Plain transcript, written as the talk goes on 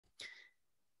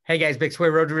Hey guys, Bix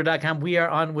Weir, roadrunner.com. We are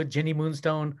on with Jenny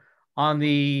Moonstone on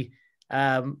the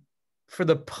for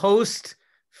the post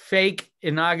fake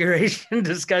inauguration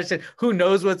discussion. Who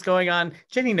knows what's going on?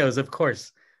 Jenny knows, of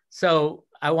course. So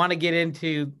I want to get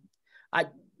into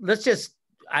let's just,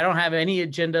 I don't have any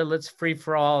agenda. Let's free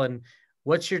for all. And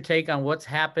what's your take on what's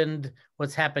happened,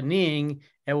 what's happening,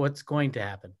 and what's going to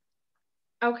happen?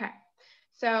 Okay.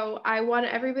 So I want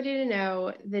everybody to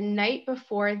know the night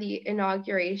before the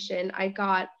inauguration, I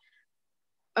got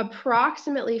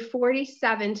approximately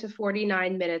 47 to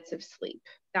 49 minutes of sleep.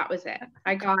 That was it.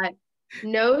 I got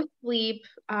no sleep.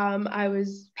 I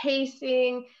was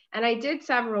pacing and I did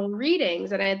several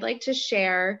readings, and I'd like to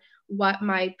share what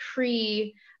my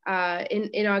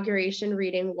inauguration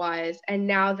reading was. And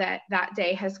now that that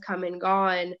day has come and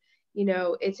gone,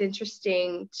 it's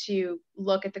interesting to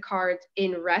look at the cards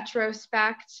in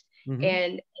retrospect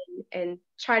and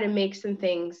try to make some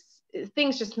things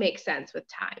just make sense with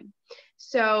time.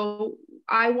 So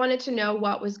I wanted to know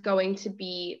what was going to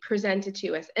be presented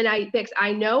to us. And Bix,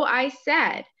 I know I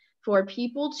said for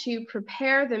people to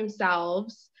prepare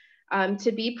themselves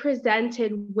to be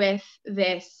presented with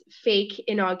this fake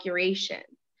inauguration.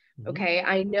 Okay,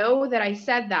 I know that I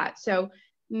said that. So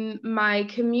my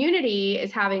community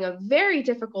is having a very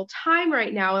difficult time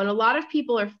right now, and a lot of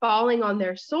people are falling on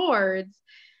their swords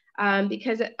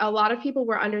because a lot of people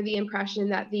were under the impression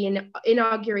that the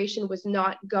inauguration was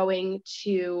not going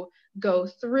to go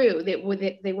through,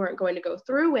 they weren't going to go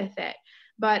through with it.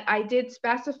 But I did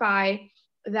specify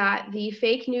that the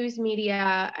fake news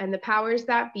media and the powers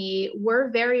that be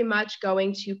were very much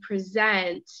going to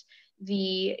present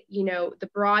the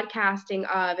broadcasting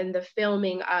of and the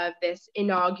filming of this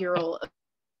inaugural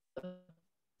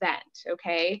event.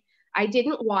 Okay. I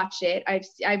didn't watch it.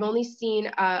 I've only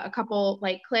seen a couple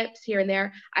like clips here and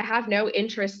there. I have no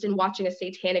interest in watching a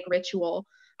satanic ritual.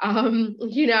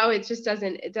 It just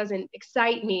doesn't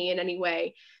excite me in any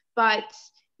way. But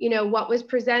what was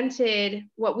presented,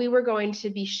 what we were going to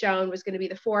be shown was going to be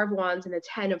the 4 of Wands and the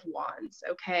 10 of Wands.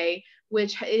 Okay,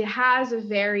 which it has a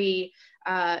very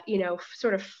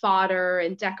sort of fodder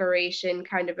and decoration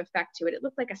kind of effect to it. It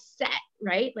looked like a set,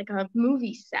 right? Like a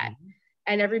movie set.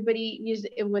 And everybody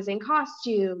it was in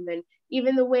costume, and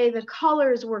even the way the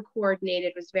colors were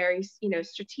coordinated was very,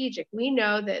 strategic. We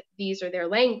know that these are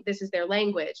this is their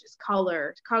language, is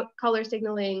color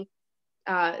signaling,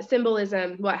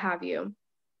 symbolism, what have you.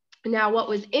 Now, what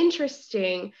was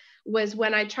interesting was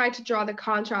when I tried to draw the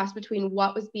contrast between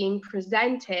what was being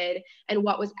presented and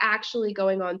what was actually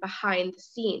going on behind the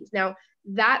scenes. Now,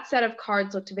 that set of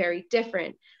cards looked very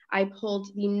different. I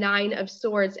pulled the 9 of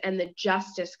Swords and the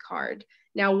Justice card.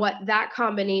 Now, what that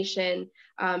combination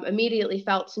immediately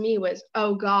felt to me was,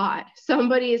 oh God,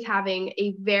 somebody is having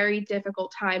a very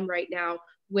difficult time right now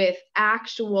with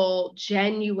actual,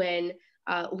 genuine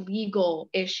legal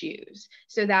issues.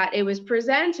 So that it was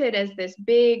presented as this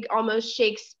big, almost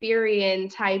Shakespearean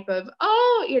type of,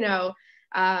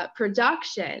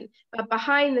 production. But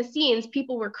behind the scenes,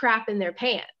 people were crapping their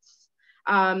pants.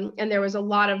 And there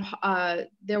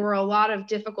were a lot of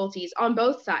difficulties on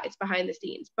both sides behind the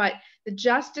scenes. But the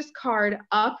Justice card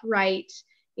upright,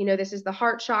 this is the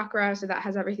heart chakra, so that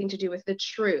has everything to do with the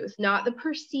truth, not the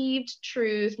perceived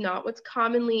truth, not what's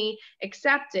commonly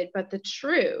accepted, but the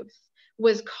truth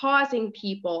was causing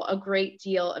people a great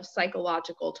deal of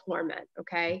psychological torment.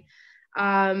 Okay.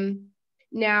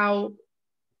 Now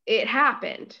it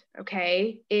happened.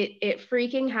 Okay. It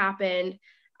freaking happened.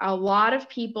 A lot of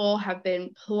people have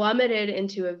been plummeted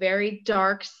into a very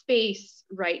dark space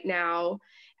right now.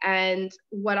 And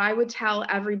what I would tell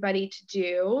everybody to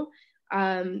do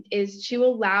is to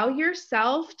allow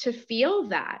yourself to feel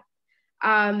that.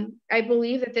 I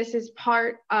believe that this is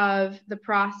part of the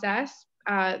process.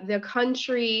 The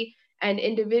country and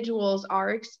individuals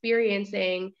are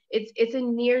experiencing, it's a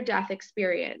near-death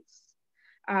experience.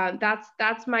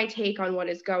 That's my take on what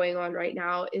is going on right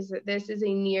now, is that this is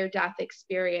a near-death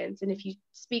experience. And if you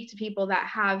speak to people that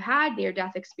have had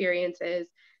near-death experiences,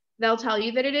 they'll tell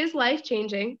you that it is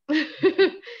life-changing.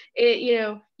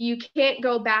 You can't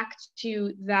go back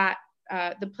to that,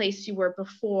 the place you were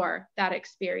before that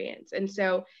experience. And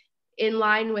so in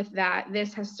line with that,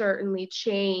 this has certainly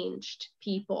changed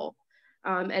people.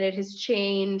 And it has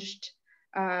changed,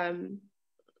 some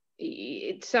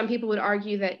people would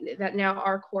argue that now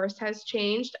our course has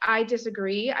changed. I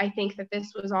disagree. I think that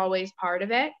this was always part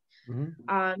of it.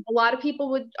 A lot of people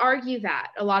would argue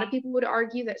that. A lot of people would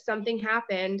argue that something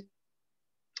happened,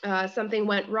 something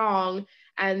went wrong,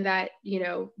 and that,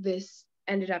 this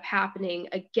ended up happening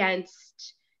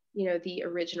against the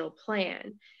original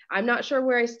plan. I'm not sure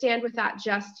where I stand with that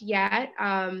just yet.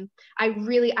 I've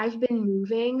been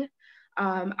moving.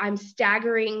 I'm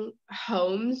staggering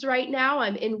homes right now.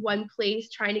 I'm in one place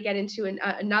trying to get into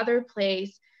another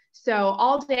place. So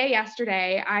all day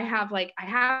yesterday, I have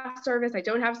service, I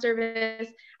don't have service.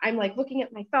 I'm like looking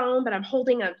at my phone, but I'm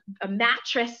holding a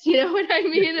mattress, you know what I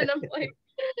mean? And I'm like,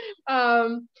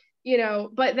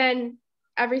 but then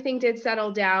everything did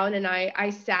settle down, and I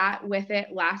sat with it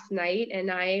last night, and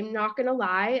I'm not going to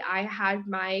lie, I had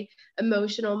my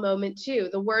emotional moment too.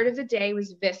 The word of the day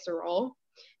was visceral,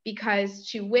 because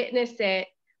to witness it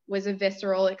was a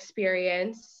visceral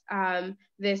experience.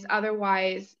 This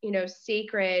otherwise,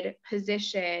 sacred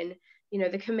position,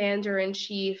 the commander in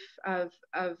chief of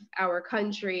our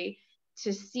country,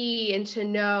 to see and to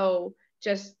know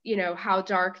just, how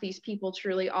dark these people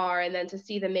truly are, and then to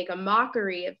see them make a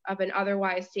mockery of an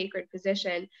otherwise sacred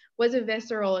position, was a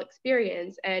visceral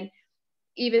experience. And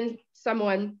even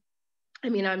someone, I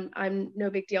mean, I'm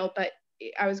no big deal, but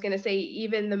I was going to say,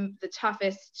 even the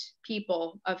toughest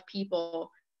people have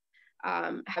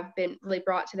been really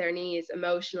brought to their knees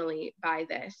emotionally by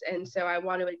this. And so I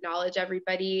want to acknowledge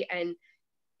everybody and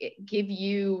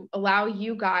allow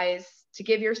you guys to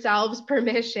give yourselves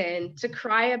permission to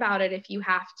cry about it if you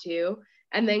have to,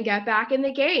 and then get back in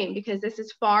the game, because this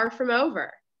is far from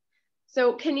over.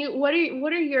 So what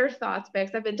are your thoughts,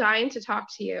 Bix? I've been dying to talk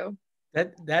to you.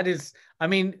 That is, I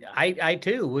mean, I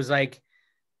too was like,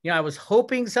 I was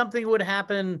hoping something would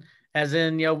happen, as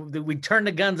in, we turn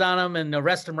the guns on them and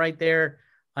arrest them right there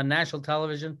on national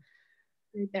television.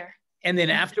 Right there. And then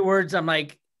afterwards, I'm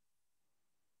like,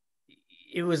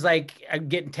 it was like I'm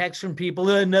getting texts from people,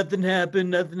 nothing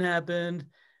happened.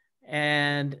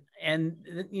 And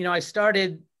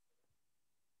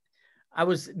I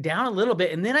was down a little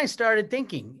bit, and then I started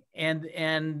thinking,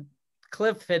 and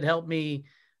Cliff had helped me.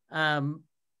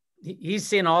 He's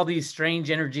seeing all these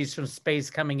strange energies from space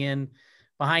coming in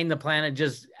behind the planet,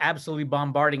 just absolutely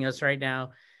bombarding us right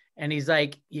now. And he's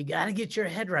like, you got to get your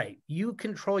head right. You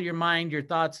control your mind, your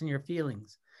thoughts, and your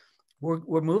feelings.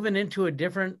 We're moving into a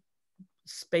different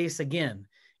space again.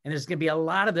 And there's going to be a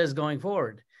lot of this going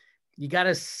forward. You got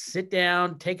to sit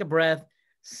down, take a breath,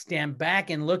 stand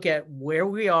back and look at where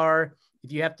we are.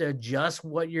 If you have to adjust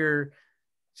what your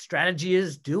strategy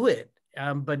is, do it.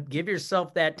 But give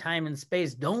yourself that time and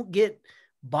space. Don't get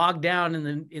bogged down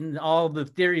in all the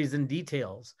theories and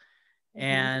details. Mm-hmm.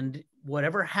 And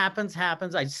whatever happens.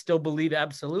 I still believe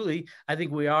absolutely. I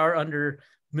think we are under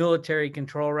military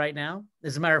control right now.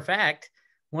 As a matter of fact,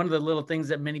 one of the little things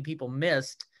that many people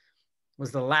missed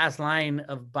was the last line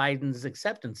of Biden's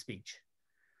acceptance speech.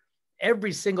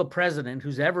 Every single president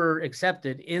who's ever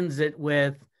accepted ends it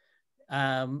with,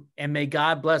 and may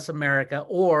God bless America,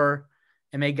 or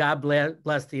and may God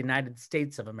bless the United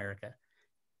States of America.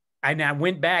 And I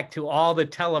went back to all the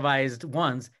televised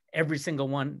ones. Every single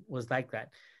one was like that.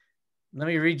 Let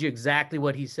me read you exactly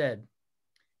what he said.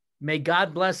 May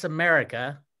God bless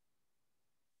America,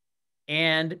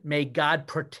 and may God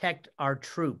protect our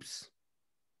troops.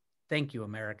 Thank you,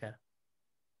 America.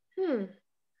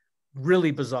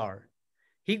 Really bizarre.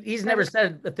 He's never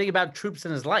said a thing about troops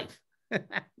in his life.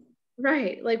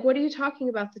 Right. Like, what are you talking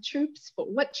about? The troops?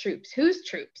 But what troops? Whose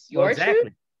troops? Your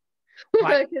troops?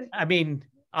 Well, I mean,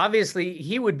 obviously,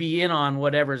 he would be in on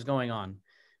whatever's going on.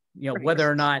 Right. Whether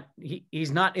or not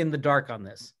he's not in the dark on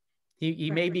this.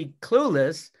 He may be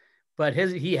clueless, but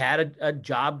he had a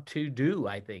job to do,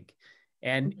 I think.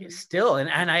 And still,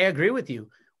 and I agree with you.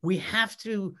 We have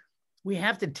to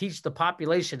teach the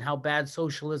population how bad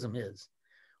socialism is.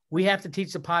 We have to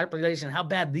teach the population how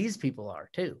bad these people are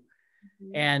too.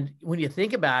 And when you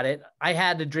think about it, I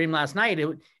had a dream last night,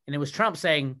 and it was Trump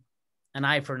saying an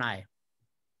eye for an eye.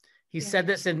 He said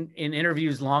this in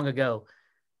interviews long ago.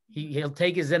 He'll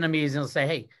take his enemies and he'll say,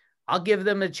 hey, I'll give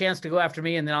them a chance to go after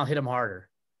me, and then I'll hit them harder.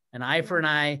 An eye for an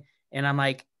eye. And I'm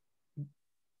like,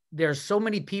 there's so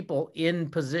many people in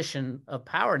position of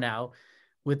power now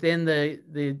within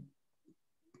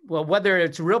well, whether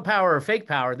it's real power or fake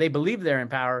power, they believe they're in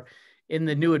power in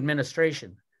the new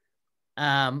administration.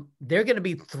 They're going to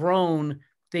be thrown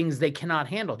things they cannot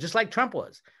handle, just like Trump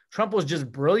was. Trump was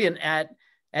just brilliant at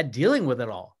dealing with it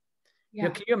all. Yeah.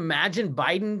 Can you imagine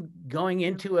Biden going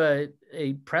into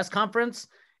a press conference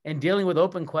and dealing with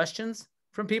open questions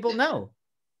from people? No.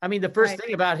 I mean, the first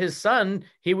thing about his son,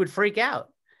 he would freak out.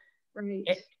 Right.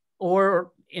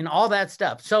 Or in all that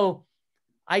stuff. So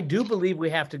I do believe we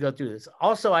have to go through this.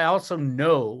 Also, I also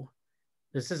know,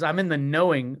 I'm in the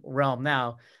knowing realm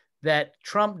now, that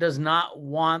Trump does not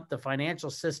want the financial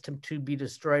system to be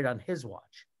destroyed on his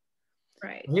watch.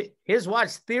 Right. His watch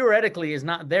theoretically is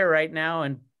not there right now.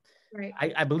 And Right.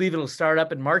 I believe it'll start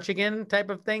up in March again, type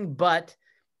of thing. But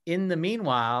in the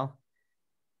meanwhile,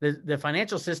 the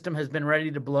financial system has been ready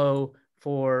to blow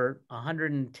for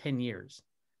 110 years.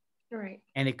 Right.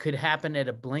 And it could happen at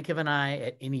a blink of an eye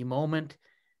at any moment.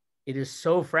 It is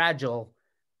so fragile.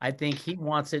 I think he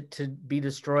wants it to be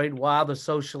destroyed while the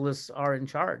socialists are in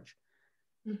charge.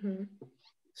 Mm-hmm.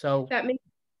 So That makes,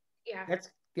 yeah.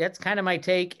 That's kind of my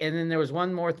take. And then there was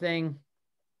one more thing.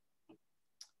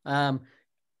 I'm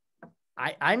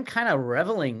kind of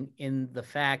reveling in the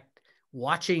fact,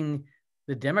 watching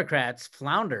the Democrats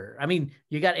flounder. I mean,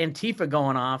 you got Antifa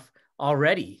going off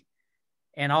already,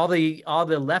 and all the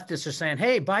leftists are saying,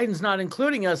 "Hey, Biden's not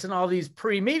including us in all these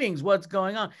pre-meetings. What's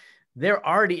going on?" They're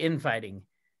already infighting,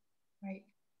 Right.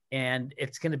 and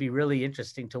it's going to be really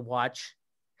interesting to watch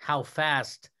how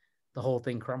fast the whole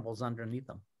thing crumbles underneath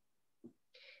them.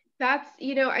 That's,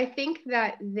 I think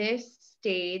that this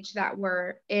stage that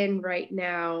we're in right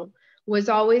now was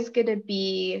always going to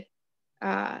be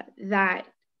that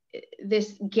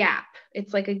this gap.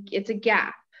 It's a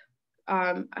gap.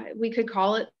 We could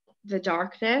call it the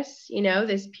darkness,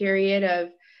 this period of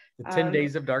The 10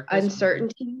 days of darkness.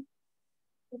 uncertainty.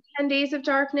 10 days of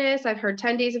darkness. I've heard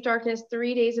 10 days of darkness,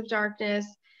 3 days of darkness.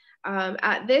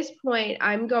 At this point,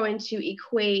 I'm going to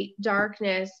equate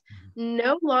darkness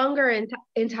no longer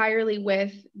entirely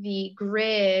with the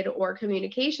grid or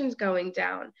communications going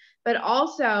down, but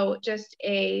also just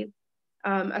a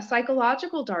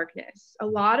psychological darkness. A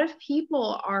lot of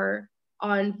people are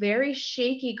on very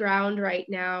shaky ground right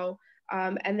now,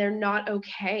 and they're not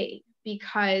okay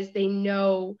because they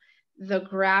know the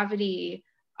gravity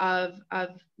of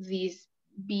these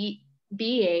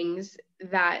beings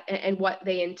that and what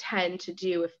they intend to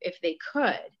do if they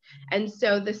could. And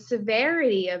so the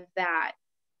severity of that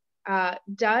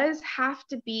does have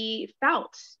to be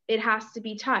felt. It has to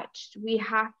be touched. We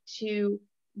have to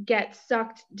get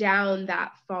sucked down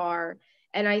that far.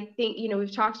 And I think,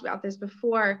 we've talked about this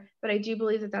before, but I do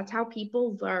believe that that's how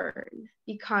people learn,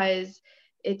 because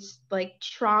it's like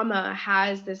trauma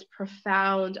has this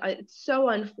profound, it's so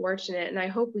unfortunate. And I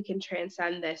hope we can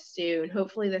transcend this soon.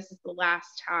 Hopefully this is the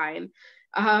last time.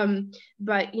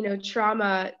 But,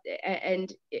 trauma,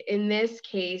 and in this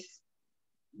case,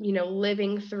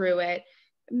 living through it,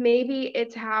 maybe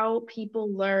it's how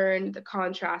people learn the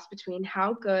contrast between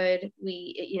how good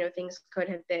things could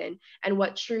have been and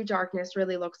what true darkness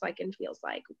really looks like and feels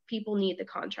like. People need the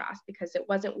contrast because it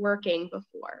wasn't working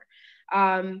before.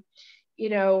 I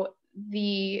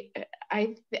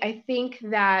think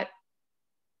that,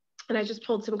 and I just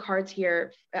pulled some cards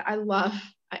here.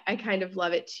 I kind of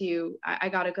love it too. I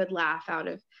got a good laugh out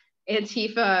of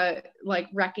Antifa, like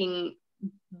wrecking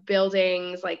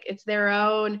buildings. Like it's their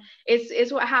own,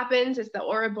 it's what happens. It's the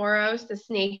Ouroboros, the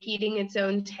snake eating its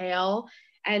own tail.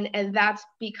 And that's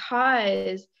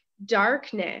because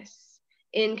darkness,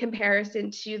 in comparison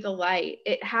to the light,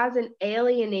 it has an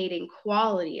alienating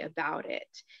quality about it.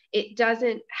 It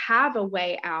doesn't have a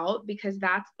way out because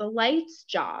that's the light's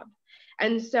job.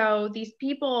 And so these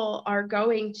people are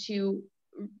going to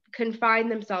confine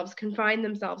themselves,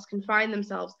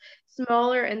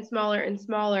 smaller and smaller and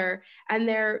smaller. And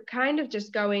they're kind of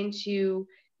just going to,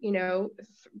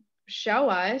 show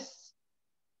us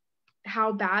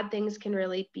how bad things can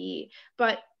really be.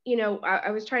 But,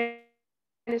 I was trying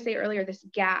to say earlier, this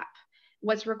gap,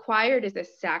 what's required is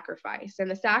this sacrifice. And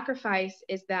the sacrifice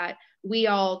is that we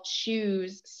all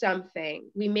choose something.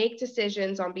 We make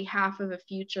decisions on behalf of a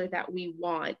future that we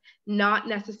want, not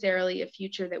necessarily a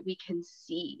future that we can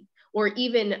see, or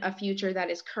even a future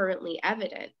that is currently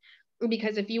evident.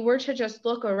 Because if you were to just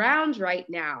look around right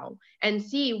now and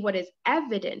see what is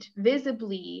evident,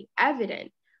 visibly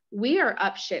evident, we are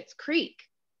up shit's creek.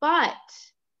 But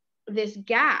this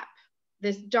gap,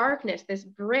 this darkness, this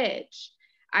bridge,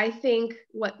 I think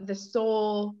what the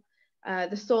soul's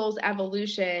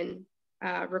evolution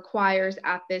requires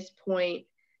at this point.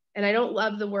 And I don't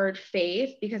love the word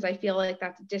faith because I feel like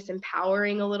that's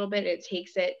disempowering a little bit. It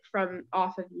takes it from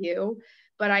off of you.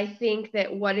 But I think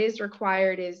that what is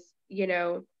required is,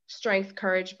 strength,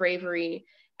 courage, bravery,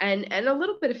 and a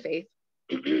little bit of faith.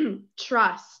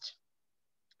 Trust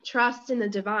in the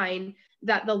divine,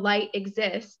 that the light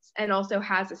exists and also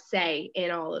has a say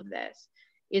in all of this.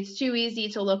 It's too easy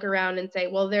to look around and say,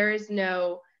 well, there is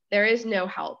no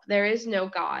help. There is no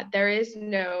God.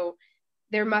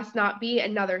 There must not be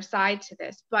another side to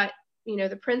this. But,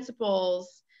 the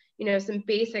principles, some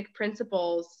basic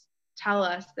principles tell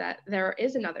us that there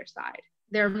is another side.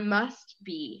 There must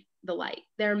be the light.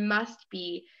 There must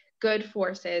be good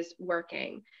forces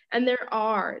working. And there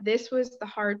are. This was the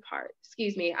hard part.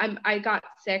 Excuse me. I got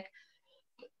sick.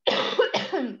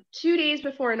 2 days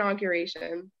before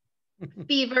inauguration,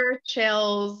 fever,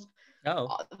 chills,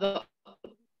 Oh, the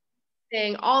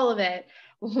thing, all of it.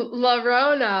 La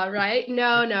Rona, right?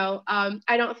 No.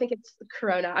 I don't think it's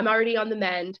Corona. I'm already on the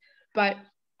mend, but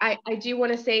I do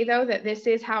want to say though that this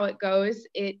is how it goes.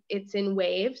 It's in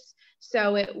waves.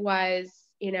 So it was,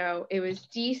 it was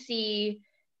DC,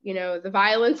 the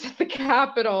violence at the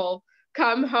Capitol,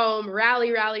 come home,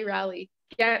 rally,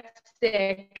 get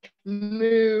sick,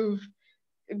 move,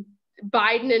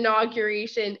 Biden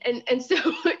inauguration. And so,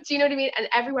 do you know what I mean? And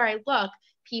everywhere I look,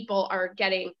 people are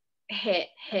getting hit.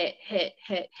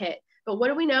 But what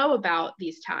do we know about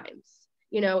these times?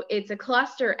 It's a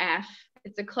cluster F,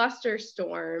 it's a cluster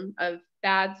storm of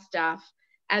bad stuff.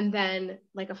 And then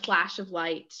like a flash of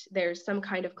light, there's some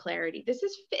kind of clarity. It's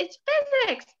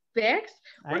physics, Bix.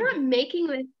 We're not making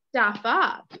this stuff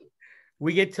up.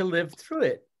 We get to live through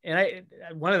it. And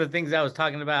one of the things I was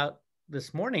talking about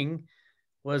this morning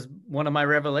was one of my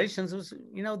revelations was,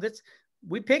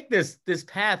 we picked this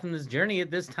path and this journey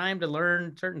at this time to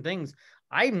learn certain things.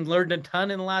 I learned a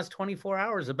ton in the last 24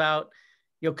 hours about,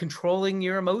 controlling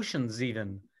your emotions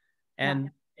even,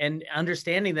 and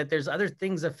understanding that there's other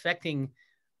things affecting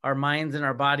our minds and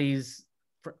our bodies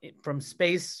from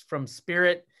space, from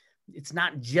spirit. It's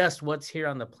not just what's here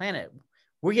on the planet.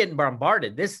 We're getting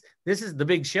bombarded. This is the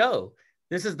big show.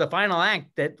 This is the final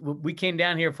act that we came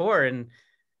down here for. And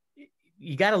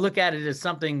you got to look at it as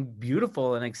something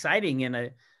beautiful and exciting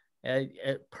and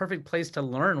a perfect place to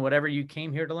learn whatever you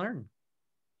came here to learn.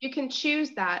 You can choose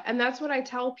that. And that's what I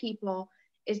tell people,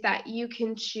 is that you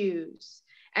can choose.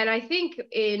 And I think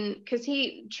because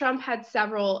Trump had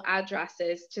several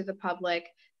addresses to the public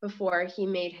before he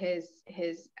made his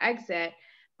exit,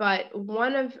 but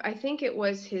I think it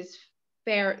was his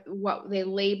what they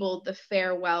labeled the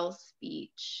farewell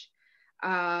speech.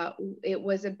 It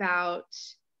was about,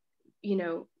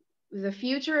 the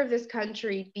future of this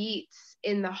country beats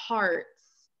in the hearts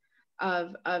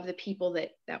of the people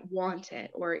that want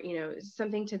it, or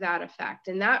something to that effect.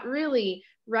 And that really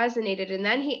resonated. And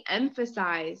then he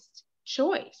emphasized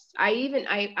choice.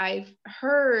 I've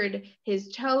heard his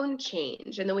tone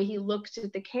change and the way he looked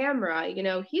at the camera.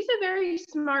 He's a very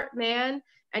smart man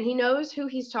and he knows who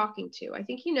he's talking to. I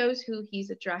think he knows who he's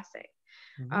addressing.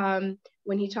 Mm-hmm.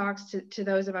 When he talks to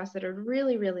those of us that are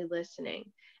really, really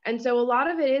listening. And so a lot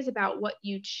of it is about what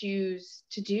you choose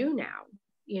to do now.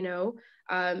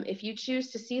 If you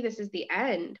choose to see this as the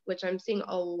end, which I'm seeing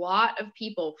a lot of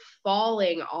people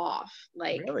falling off,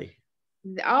 like, really?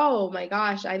 Oh my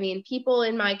gosh. I mean, people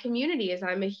in my community, as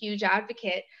I'm a huge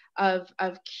advocate of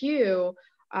Q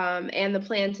and the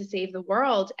plan to save the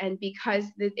world. And because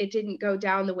it didn't go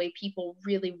down the way people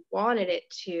really wanted it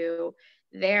to,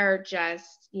 they're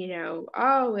just,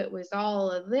 oh, it was all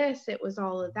of this, it was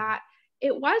all of that.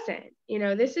 It wasn't.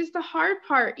 This is the hard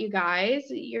part, you guys.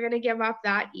 You're going to give up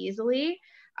that easily.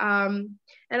 And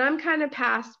I'm kind of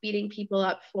past beating people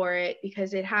up for it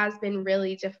because it has been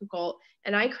really difficult.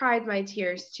 And I cried my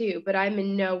tears too, but I'm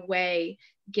in no way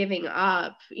giving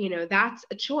up. That's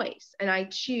a choice. And I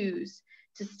choose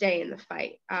to stay in the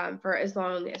fight for as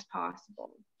long as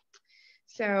possible.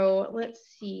 So let's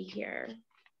see here.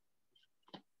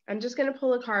 I'm just going to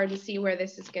pull a card to see where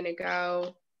this is going to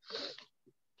go.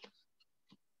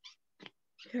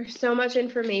 There's so much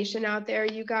information out there,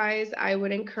 you guys. I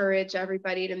would encourage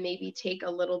everybody to maybe take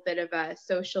a little bit of a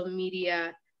social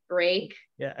media break.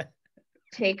 Yeah.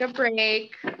 Take a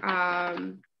break.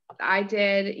 I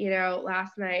did,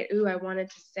 last night. Ooh, I wanted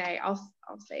to say, I'll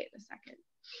say it in a second.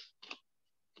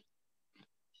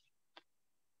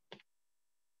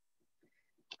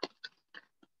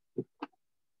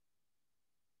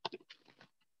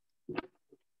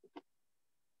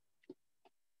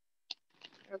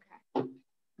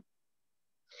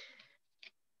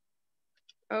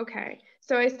 Okay,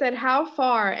 so I said, how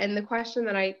far? And the question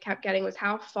that I kept getting was,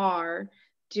 how far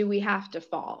do we have to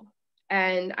fall?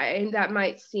 And that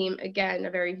might seem, again, a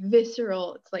very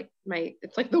visceral, it's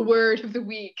like the word of the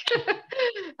week.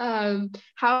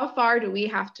 How far do we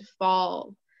have to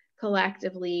fall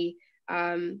collectively,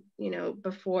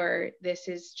 before this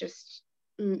is just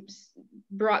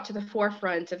brought to the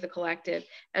forefront of the collective?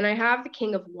 And I have the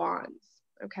King of Wands,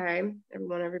 okay?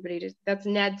 Everybody, that's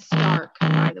Ned Stark,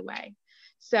 by the way.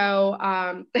 So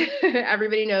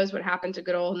everybody knows what happened to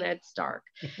good old Ned Stark.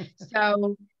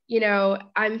 So,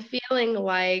 I'm feeling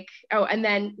like, and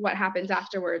then what happens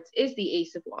afterwards is the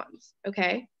Ace of Wands,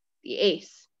 okay? The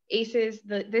Ace. This is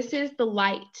the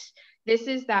light. This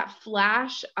is that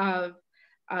flash of,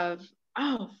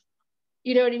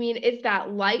 you know what I mean? It's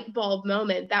that light bulb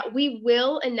moment that we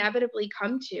will inevitably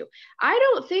come to. I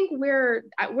don't think we're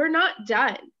not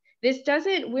done.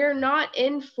 we're not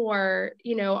in for,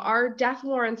 our death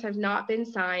warrants have not been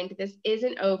signed. This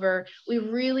isn't over. We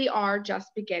really are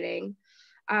just beginning.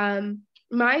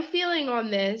 My feeling on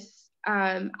this,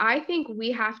 I think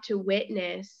we have to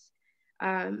witness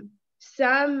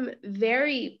some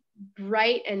very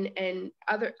bright and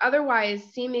otherwise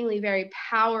seemingly very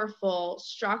powerful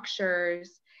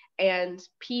structures and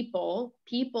people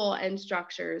and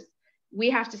structures. We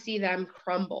have to see them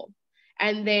crumble.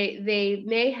 And they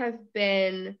may have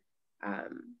been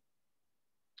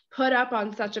put up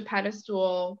on such a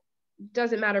pedestal,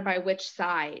 doesn't matter by which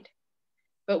side,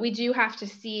 but we do have to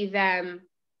see them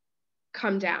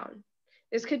come down.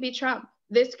 This could be Trump.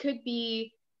 This could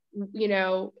be,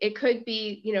 it could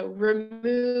be,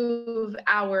 remove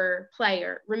our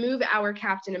player, remove our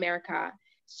Captain America,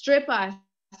 strip us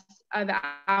of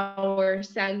our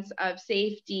sense of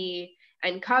safety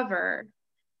and cover.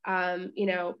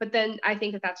 But then I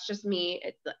think that's just me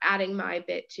adding my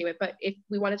bit to it. But if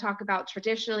we want to talk about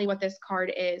traditionally what this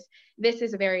card is, this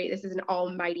is an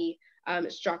almighty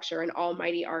structure, an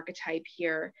almighty archetype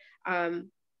here.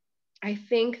 I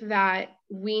think that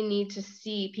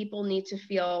people need to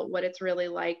feel what it's really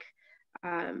like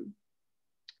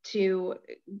to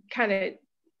kind of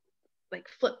like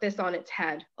flip this on its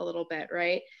head a little bit,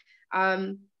 right?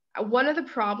 One of the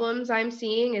problems I'm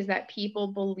seeing is that people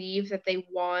believe that they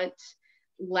want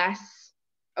less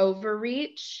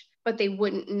overreach, but they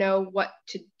wouldn't know what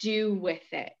to do with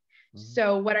it.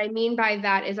 So what I mean by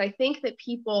that is I think that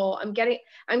I'm getting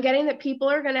that people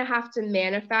are going to have to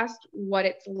manifest what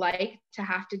it's like to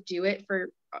have to do it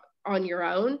on your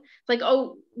own. It's like,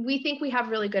 oh, we think we have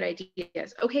really good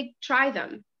ideas. Okay, try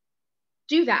them.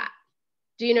 Do that.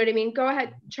 Do you know what I mean? Go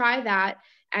ahead, try that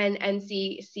and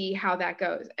see how that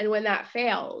goes. And when that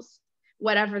fails,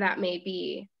 whatever that may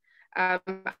be,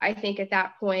 I think at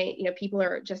that point, people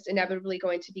are just inevitably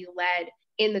going to be led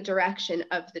in the direction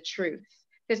of the truth.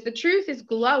 Because the truth is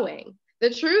glowing. The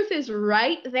truth is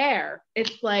right there.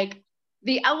 It's like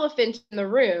the elephant in the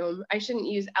room. I shouldn't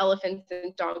use elephants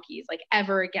and donkeys like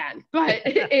ever again, but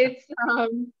it's,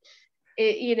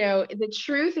 the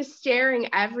truth is staring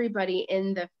everybody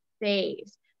in the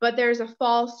face, but there's a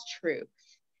false truth.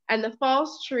 And the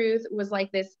false truth was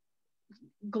like this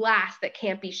glass that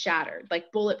can't be shattered,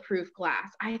 like bulletproof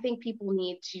glass. I think people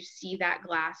need to see that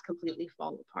glass completely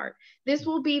fall apart. This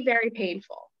will be very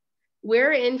painful.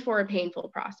 We're in for a painful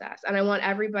process, and I want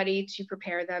everybody to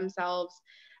prepare themselves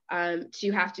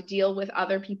to have to deal with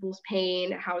other people's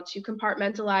pain, how to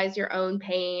compartmentalize your own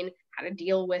pain, how to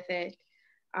deal with it.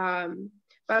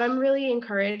 But I'm really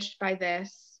encouraged by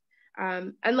this.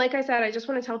 And like I said, I just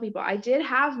want to tell people I did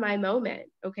have my moment.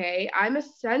 Okay. I'm a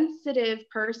sensitive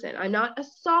person. I'm not a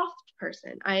soft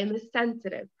person. I am a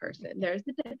sensitive person. There's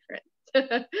a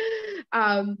difference.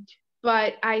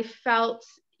 But I felt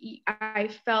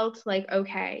like,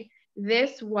 okay,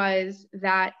 this was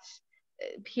that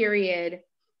period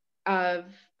of,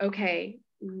 okay,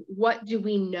 what do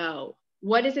we know?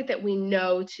 What is it that we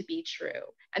know to be true?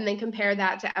 And then compare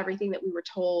that to everything that we were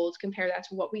told, compare that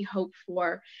to what we hoped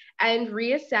for, and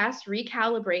reassess,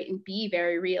 recalibrate, and be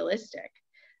very realistic.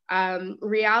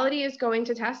 Reality is going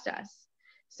to test us.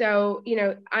 So,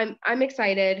 I'm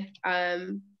excited. I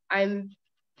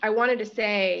wanted to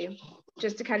say,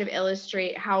 just to kind of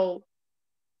illustrate how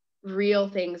real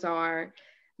things are,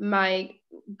 my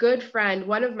good friend,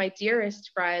 one of my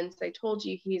dearest friends, I told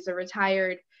you he's a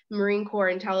retired Marine Corps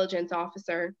intelligence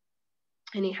officer,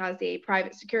 and he has a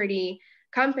private security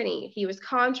company. He was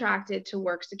contracted to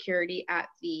work security at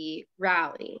the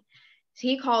rally. So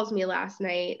he calls me last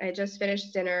night. I just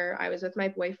finished dinner. I was with my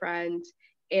boyfriend,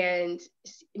 and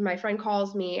my friend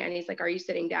calls me and he's like, "Are you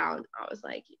sitting down?" I was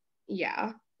like,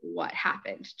 "Yeah." What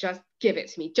happened? Just give it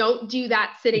to me. Don't do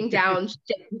that sitting down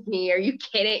shit with me. Are you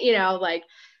kidding?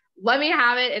 Let me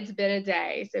have it. It's been a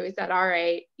day. So he said, all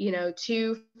right,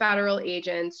 2 federal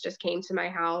agents just came to my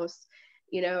house.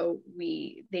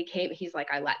 They came, he's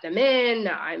like, I let them in.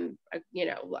 I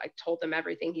told them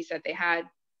everything. He said they had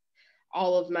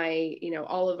all of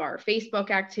our Facebook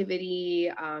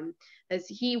activity, as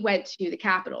he went to the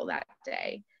Capitol that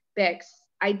day. Bix,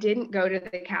 I didn't go to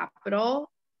the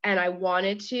Capitol. And I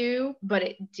wanted to, but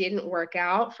it didn't work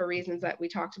out for reasons that we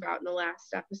talked about in the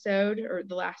last episode or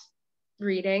the last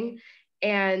reading.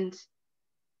 And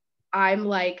I'm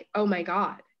like, oh my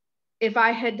God, if I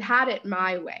had had it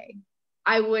my way,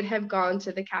 I would have gone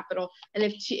to the Capitol. And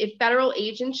if federal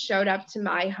agents showed up to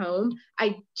my home,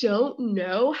 I don't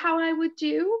know how I would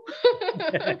do.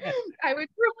 I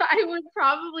would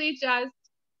probably just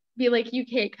be like, you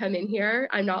can't come in here.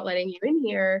 I'm not letting you in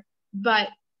here. But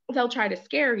they'll try to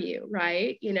scare you,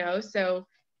 right? So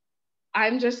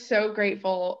I'm just so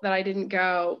grateful that I didn't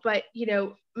go. But,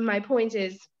 my point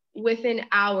is, within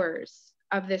hours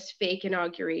of this fake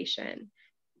inauguration,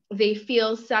 they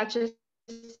feel such a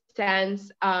sense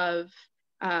of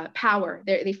power.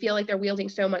 They feel like they're wielding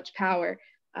so much power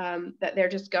that they're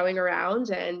just going around,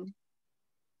 and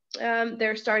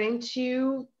they're starting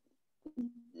to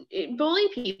bully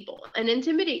people and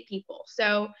intimidate people.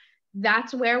 So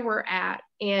that's where we're at.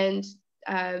 And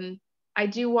I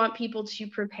do want people to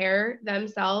prepare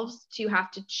themselves to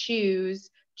have to choose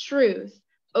truth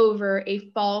over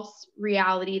a false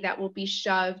reality that will be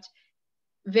shoved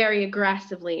very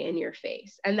aggressively in your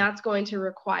face. And that's going to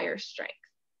require strength.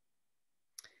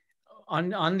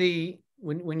 On the,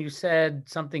 when you said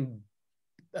something,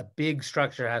 a big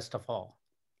structure has to fall,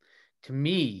 to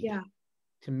me,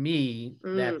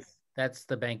 that's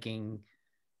the banking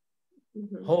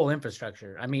whole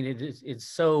infrastructure. I mean,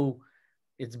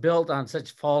 it's built on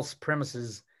such false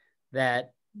premises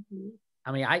that,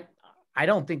 I mean, I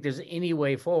don't think there's any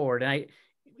way forward. And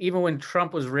even when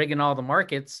Trump was rigging all the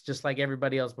markets, just like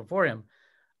everybody else before him,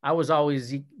 I was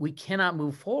always, we cannot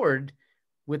move forward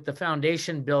with the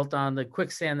foundation built on the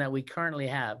quicksand that we currently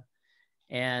have.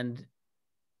 And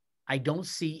I don't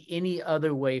see any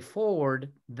other way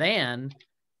forward than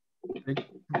the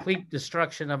complete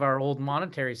destruction of our old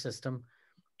monetary system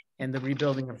and the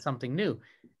rebuilding of something new.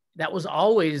 That was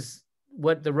always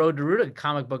what the Road to Ruta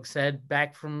comic book said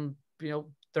back from,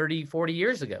 30, 40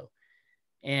 years ago.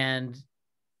 And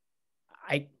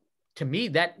to me,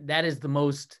 that is the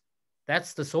most,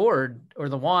 that's the sword or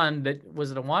the wand that,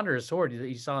 was it a wand or a sword that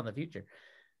you saw in the future?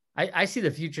 I see the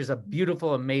future as a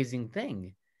beautiful, amazing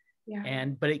thing. Yeah.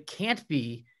 But it can't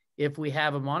be if we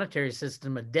have a monetary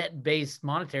system, a debt-based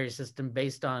monetary system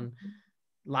based on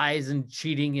lies and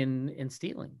cheating and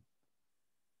stealing.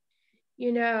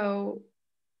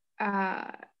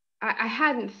 I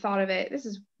hadn't thought of it. This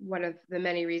is one of the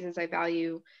many reasons I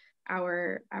value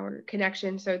our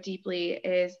connection so deeply,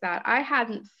 is that I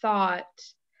hadn't thought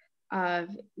of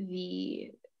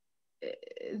the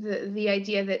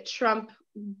idea that Trump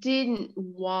didn't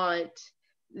want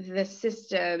the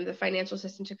system, the financial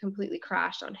system, to completely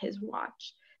crash on his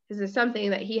watch. This is something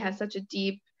that he has such a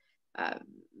deep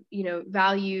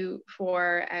value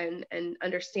for and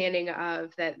understanding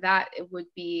of, that it would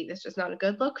be, this is not a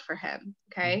good look for him.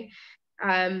 Okay.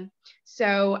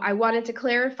 So I wanted to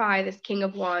clarify this King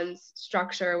of Wands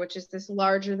structure, which is this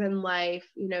larger than life,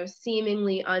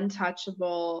 seemingly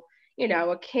untouchable.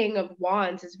 A King of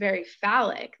Wands is very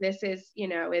phallic. This is,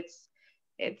 it's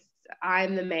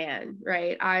I'm the man,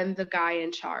 right? I'm the guy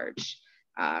in charge.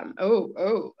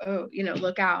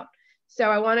 Look out. So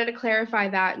I wanted to clarify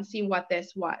that and see what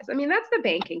this was. I mean, that's the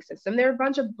banking system. They're a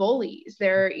bunch of bullies.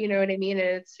 They're, you know what I mean?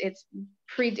 And it's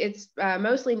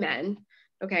mostly men.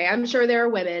 Okay. I'm sure there are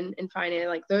women in finance.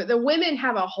 Like the women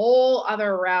have a whole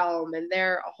other realm, and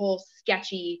they're a whole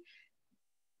sketchy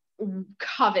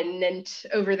covenant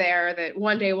over there that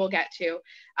one day we'll get to.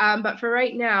 But for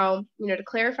right now, to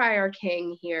clarify our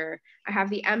king here, I have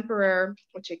the Emperor,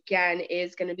 which again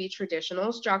is going to be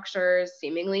traditional structures,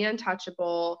 seemingly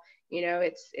untouchable.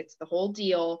 It's the whole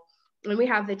deal. And we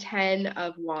have the 10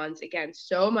 of Wands. Again,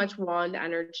 so much wand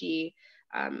energy.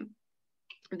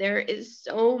 There is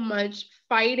so much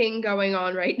fighting going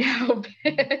on right now,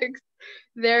 Bix.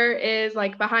 There is,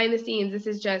 like, behind the scenes, this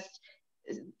is just,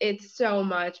 it's so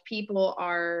much. People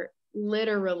are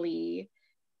literally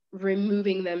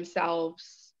removing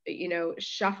themselves,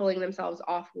 shuffling themselves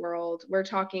off world. We're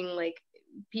talking like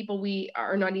people we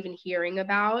are not even hearing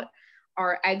about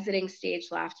are exiting stage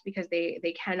left because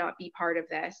they cannot be part of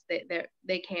this.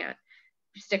 They can't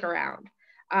stick around.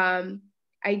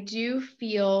 I do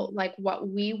feel like what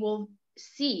we will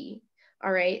see,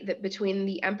 all right, that between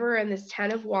the Emperor and this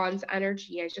 10 of Wands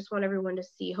energy, I just want everyone to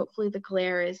see, hopefully the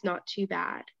glare is not too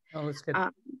bad. Oh, that's good.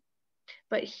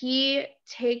 But he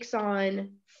takes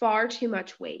on far too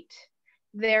much weight.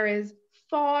 There is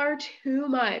far too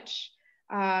much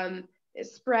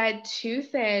spread too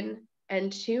thin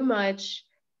and too much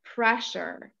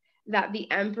pressure that the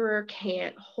Emperor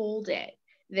can't hold it.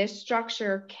 This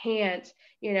structure can't,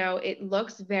 it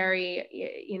looks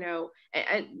very,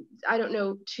 and I don't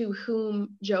know to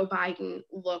whom Joe Biden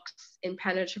looks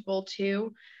impenetrable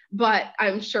to, but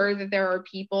I'm sure that there are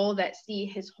people that see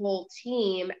his whole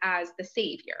team as the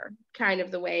savior, kind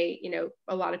of the way,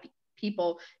 a lot of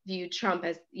people view Trump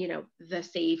as, the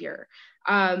savior,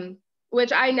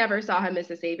 which I never saw him as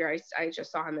the savior. I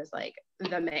just saw him as like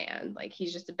the man, like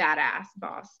he's just a badass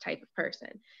boss type of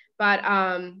person. But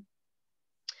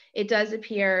it does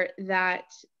appear that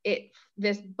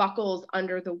this buckles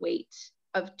under the weight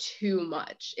of too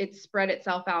much. It spread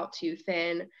itself out too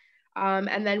thin.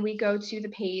 And then we go to the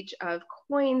page of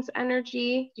coins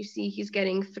energy. You see he's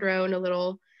getting thrown a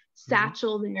little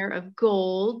satchel there of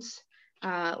gold.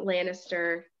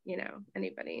 Lannister, you know,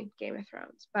 anybody, Game of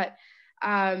Thrones. But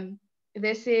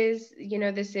this is, you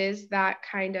know, this is that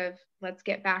kind of, let's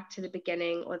get back to the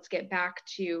beginning. Let's get back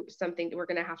to something that we're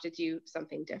going to have to do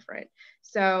something different.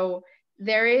 So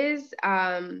there is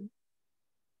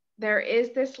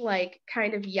this like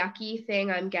kind of yucky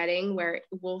thing I'm getting where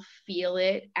we'll feel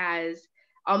it as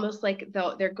almost like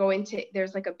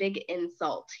there's like a big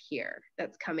insult here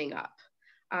that's coming up.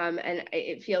 And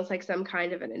it feels like some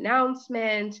kind of an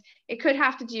announcement. It could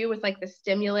have to do with like the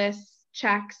stimulus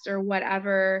checks or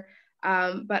whatever.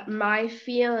 But my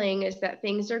feeling is that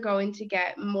things are going to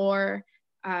get more,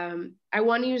 I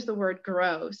want to use the word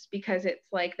gross, because it's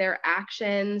like their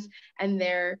actions and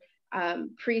their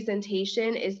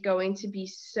presentation is going to be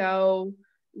so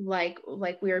like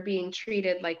we are being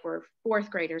treated like we're fourth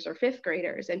graders or fifth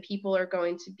graders, and people are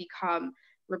going to become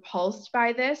repulsed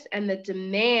by this, and the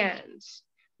demand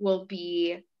will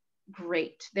be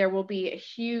great. There will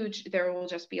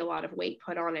just be a lot of weight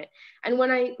put on it. And when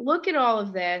I look at all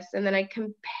of this and then I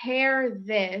compare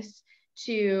this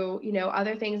to, you know,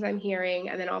 other things I'm hearing,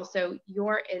 and then also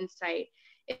your insight,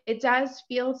 it does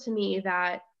feel to me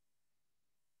that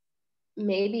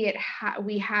maybe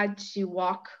we had to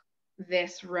walk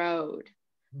this road.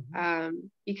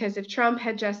 Because if Trump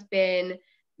had just been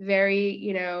very,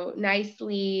 you know,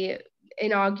 nicely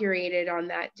inaugurated on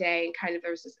that day, and kind of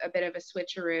there was a bit of a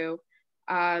switcheroo,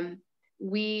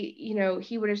 you know,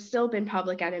 he would have still been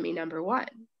public enemy number one,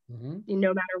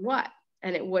 no matter what.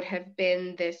 And it would have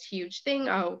been this huge thing.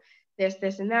 Oh,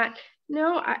 this and that.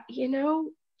 No, you know,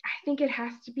 I think it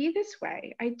has to be this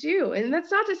way. I do. And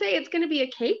that's not to say it's going to be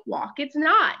a cakewalk. It's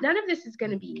not. None of this is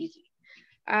going to be easy.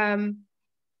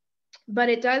 But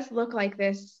it does look like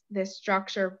this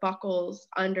structure buckles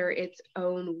under its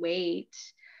own weight.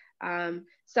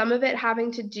 Some of it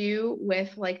having to do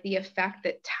with like the effect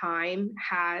that time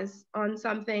has on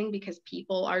something, because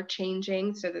people are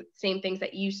changing. So the same things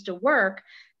that used to work,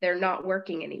 they're not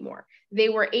working anymore. They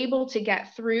were able to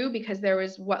get through because there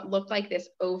was what looked like this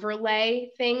overlay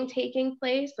thing taking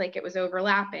place. Like it was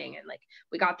overlapping, and like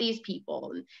we got these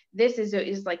people, and this is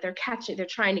like they're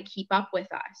trying to keep up with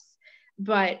us.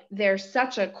 But there's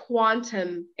such a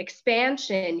quantum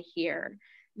expansion here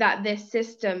that this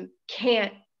system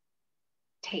can't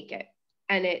take it.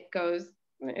 And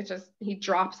he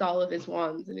drops all of his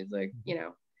wands, and he's like, you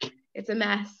know, it's a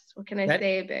mess. What can I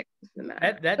say, Bix? It's a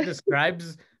mess. That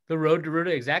describes the road to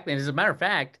Ruta exactly. And as a matter of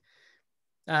fact,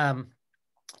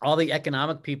 all the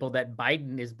economic people that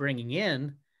Biden is bringing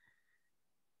in,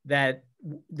 that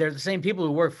they're the same people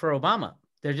who work for Obama.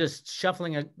 They're just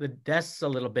shuffling the desks a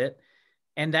little bit.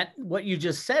 And that what you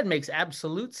just said makes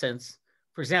absolute sense.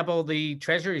 For example, the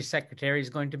Treasury Secretary is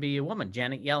going to be a woman,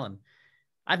 Janet Yellen.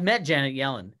 I've met Janet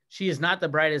Yellen. She is not the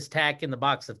brightest tack in the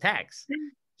box of tacks.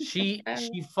 She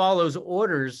follows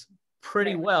orders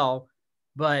pretty well,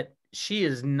 but she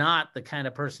is not the kind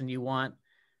of person you want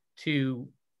to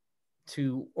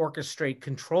orchestrate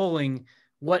controlling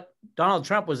what Donald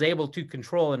Trump was able to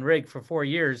control and rig for 4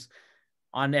 years.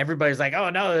 On everybody's like, oh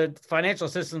no, the financial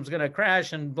system's going to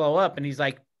crash and blow up. And he's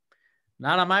like,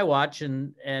 not on my watch.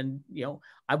 And, you know,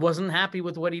 I wasn't happy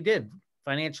with what he did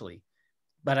financially,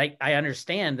 but I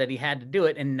understand that he had to do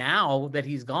it. And now that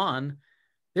he's gone,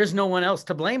 there's no one else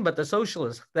to blame but the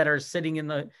socialists that are sitting in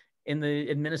the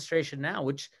administration now,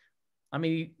 which, I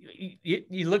mean,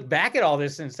 you look back at all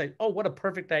this and say, oh, what a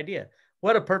perfect idea.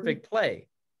 What a perfect play.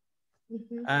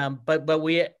 But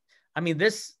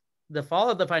the fall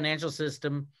of the financial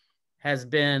system has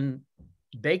been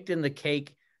baked in the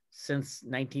cake since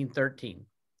 1913.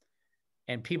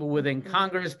 And people within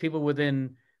Congress, people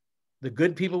within the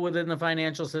good people within the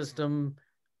financial system,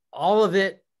 all of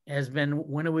it has been,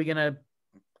 when are we going to,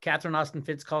 Catherine Austin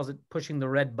Fitts calls it pushing the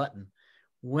red button.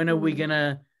 When are we going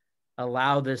to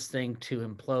allow this thing to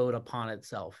implode upon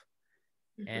itself?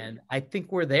 And I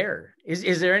think we're there.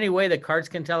 Is there any way that cards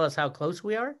can tell us how close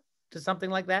we are to something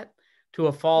like that? To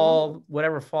a fall,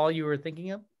 whatever fall you were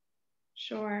thinking of?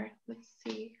 Sure. Let's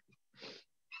see.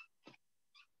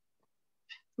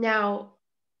 Now,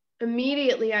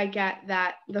 immediately I get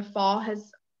that the fall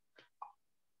has,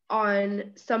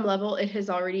 on some level, it has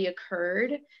already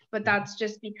occurred, but that's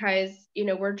just because, you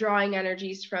know, we're drawing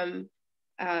energies from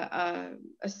a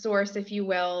source, if you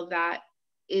will, that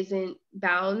isn't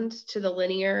bound to the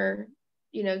linear,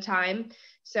 you know, time.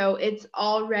 So it's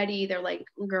already, they're like,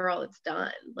 girl, it's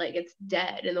done. Like it's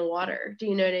dead in the water. Do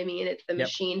you know what I mean? It's the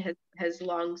machine has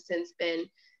long since been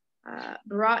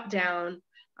brought down.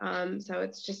 So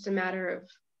it's just a matter of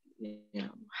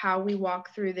how we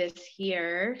walk through this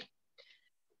here.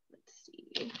 Let's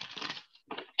see.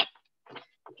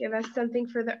 Give us something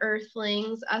for the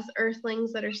earthlings, us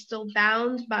earthlings that are still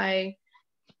bound by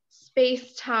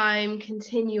space-time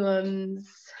continuums,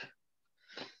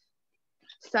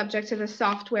 subject to the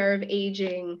software of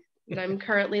aging that I'm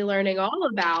currently learning all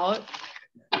about.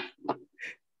 The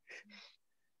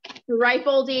ripe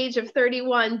old age of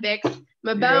 31, Bix.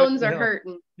 My bones are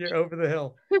hurting. You're over the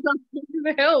hill. Over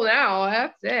the hill now.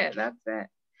 That's it. That's it.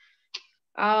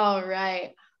 All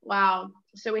right. Wow.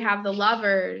 So we have the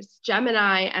lovers,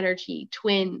 Gemini energy,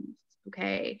 twins.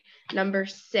 Okay. Number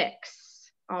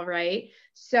 6. All right.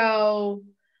 So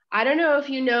I don't know if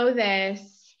you know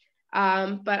this,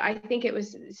 but I think it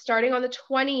was starting on the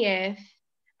 20th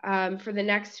for the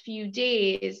next few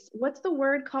days. What's the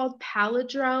word called?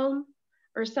 Palindrome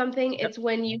or something? Yep. It's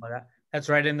when you... That's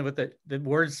right in with the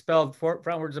words spelled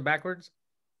frontwards and backwards?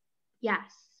 Yes.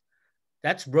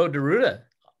 That's Road to Ruta.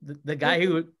 The guy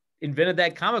who invented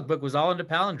that comic book was all into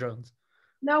palindromes.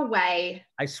 No way.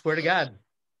 I swear to God.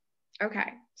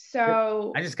 Okay.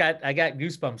 So I got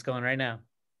goosebumps going right now.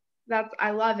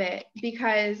 I love it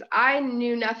because I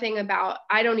knew nothing about,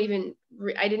 I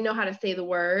didn't know how to say the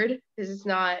word. This is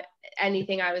not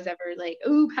anything I was ever like,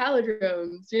 ooh,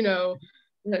 palindromes,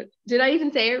 Did I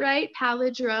even say it right?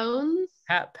 Palindromes?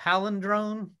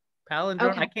 Palindrome? Palindrome?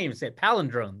 Okay. I can't even say it.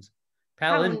 Palindromes.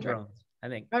 Palindromes, I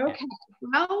think. Okay.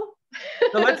 Yeah. Well,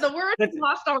 the word has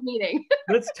lost all meaning.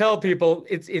 Let's tell people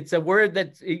it's a word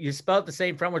that you spell it the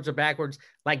same frontwards or backwards,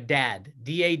 like dad.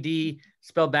 D-A-D,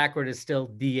 spelled backward is still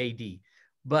D-A-D.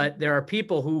 But there are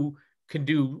people who can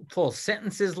do full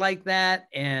sentences like that,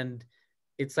 and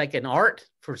it's like an art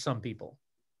for some people.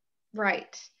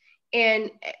 Right. And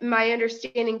my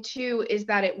understanding too is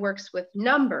that it works with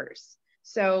numbers.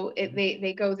 So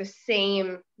they go the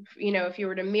same, if you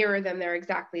were to mirror them, they're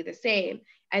exactly the same.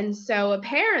 And so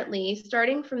apparently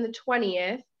starting from the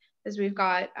 20th, as we've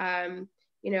got,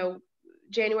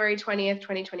 January 20th,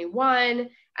 2021,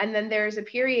 and then there's a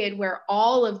period where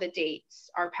all of the dates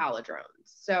are palindromes.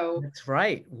 So that's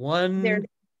right. 1,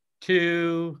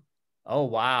 2, oh,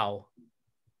 wow.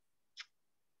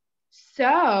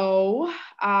 So,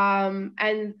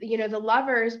 and the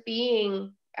lovers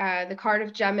being the card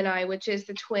of Gemini, which is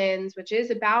the twins, which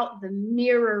is about the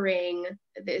mirroring.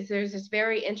 There's this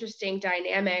very interesting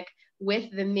dynamic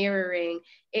with the mirroring.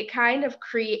 It kind of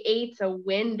creates a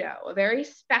window, a very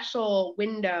special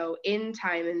window in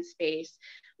time and space,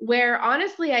 where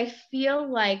honestly, I feel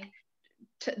like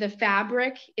the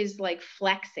fabric is like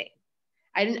flexing.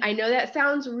 I know that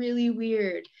sounds really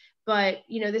weird, but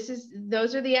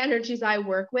those are the energies I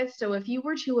work with. So if you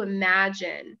were to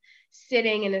imagine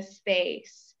sitting in a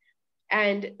space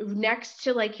and next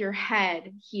to like your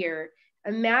head here,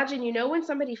 imagine, when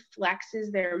somebody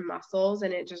flexes their muscles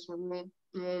and it just,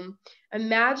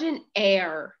 imagine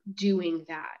air doing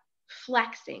that,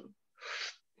 flexing.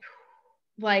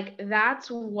 Like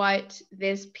that's what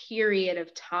this period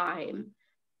of time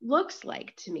looks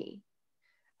like to me.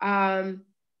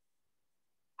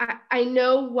 I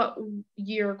know what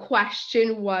your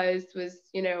question was,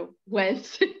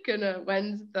 when's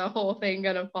the whole thing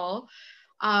gonna fall?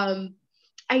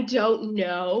 I don't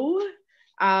know.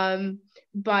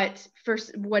 But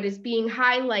first, what is being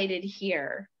highlighted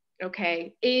here,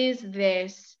 okay, is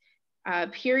this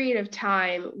period of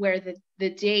time where the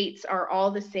dates are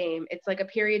all the same. It's like a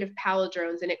period of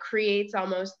palindromes, and it creates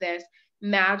almost this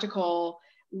magical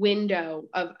window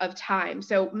of time.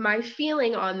 So my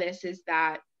feeling on this is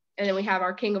that, and then we have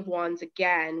our King of Wands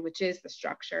again, which is the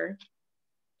structure.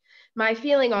 My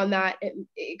feeling on that,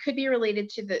 it could be related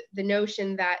to the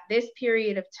notion that this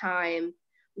period of time,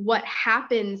 what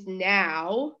happens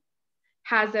now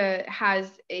has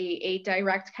a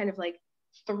direct kind of like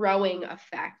throwing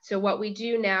effect. So what we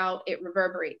do now, it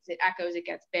reverberates, it echoes, it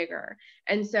gets bigger.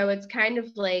 And so it's kind of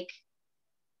like,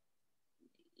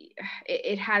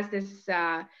 it has this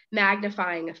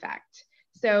magnifying effect.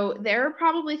 So there are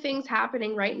probably things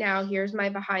happening right now. Here's my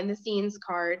behind the scenes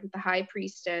card with the High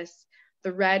Priestess,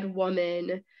 the Red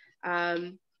Woman.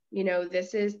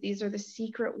 These are the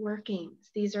secret workings.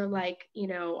 These are like,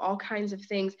 all kinds of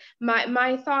things.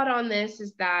 My thought on this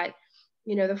is that,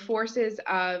 the forces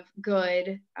of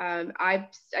good, I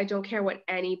don't care what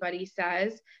anybody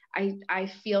says.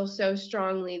 I feel so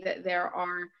strongly that there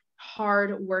are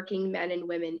hard-working men and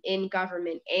women in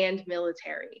government and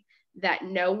military that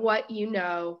know what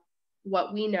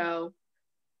what we know,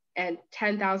 and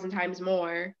 10,000 times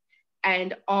more,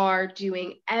 and are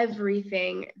doing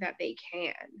everything that they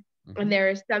can. Mm-hmm. And there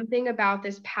is something about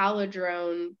this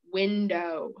palindrome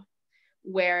window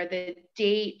where the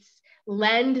dates,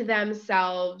 lend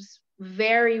themselves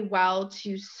very well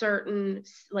to certain,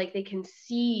 like they can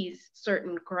seize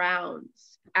certain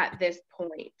grounds at this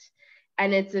point.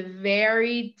 And it's a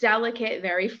very delicate,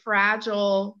 very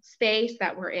fragile space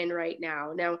that we're in right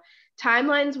now. Now,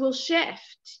 timelines will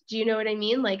shift. Do you know what I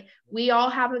mean? Like, we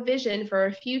all have a vision for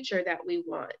a future that we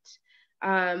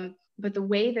want. But the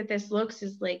way that this looks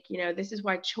is like, you know, this is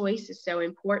why choice is so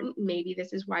important. Maybe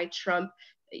this is why Trump,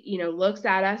 you know, looks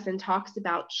at us and talks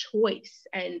about choice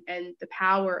and the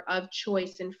power of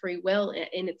choice and free will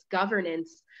in its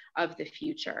governance of the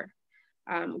future.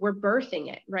 We're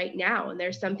birthing it right now, and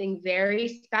there's something very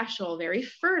special, very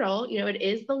fertile. You know, it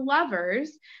is the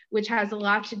lovers, which has a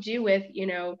lot to do with, you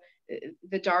know,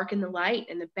 the dark and the light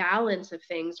and the balance of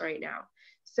things right now.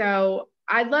 So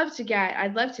I'd love to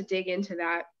dig into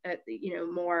that, you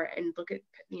know, more and look at,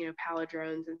 you know,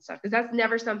 palindromes and stuff, because that's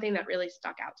never something that really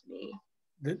stuck out to me.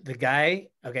 The guy,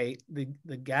 okay, the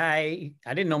guy,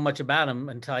 I didn't know much about him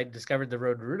until I discovered the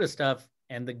Road to Ruta stuff.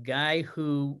 And the guy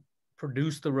who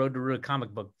produced the Road to Ruta comic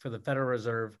book for the Federal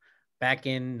Reserve back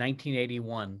in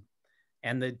 1981,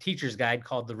 and the teacher's guide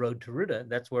called The Road to Ruta.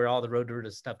 That's where all the Road to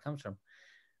Ruta stuff comes from.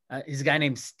 He's a guy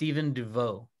named Stephen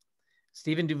DeVoe.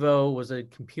 Stephen DeVoe was a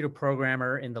computer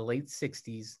programmer in the late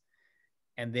 60s.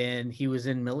 And then he was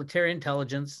in military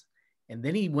intelligence. And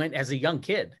then he went, as a young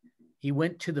kid, he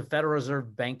went to the Federal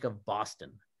Reserve Bank of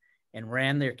Boston and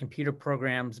ran their computer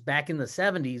programs back in the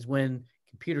 70s when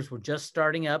computers were just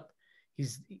starting up.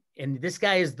 And this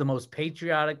guy is the most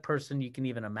patriotic person you can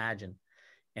even imagine.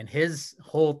 And his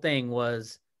whole thing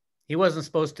was, he wasn't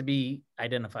supposed to be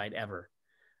identified ever.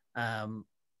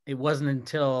 It wasn't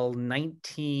until in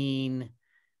the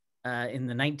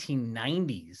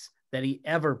 1990s that he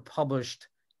ever published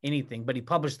anything, but he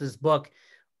published this book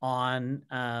on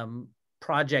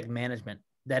project management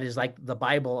that is like the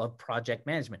Bible of project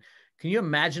management. Can you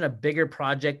imagine a bigger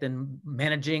project than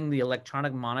managing the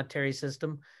electronic monetary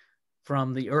system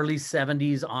from the early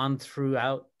 70s on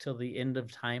throughout till the end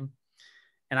of time?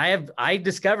 And I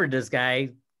discovered this guy.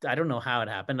 I don't know how it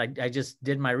happened. I just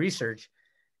did my research,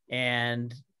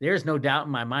 and there's no doubt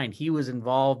in my mind he was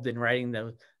involved in writing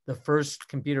the first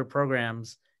computer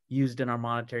programs used in our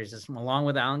monetary system, along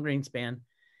with Alan Greenspan.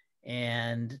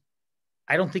 And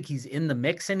I don't think he's in the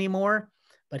mix anymore,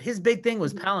 but his big thing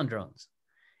was palindromes.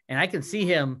 And I can see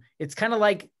him. It's kind of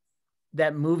like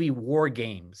that movie War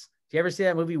Games. Do you ever see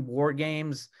that movie War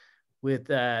Games with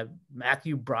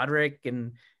Matthew Broderick?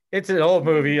 And it's an old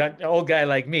movie, an old guy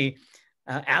like me.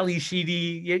 Ali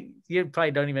Sheedy, you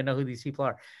probably don't even know who these people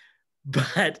are.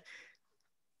 But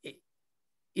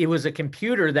it was a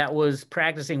computer that was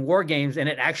practicing war games, and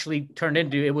it actually turned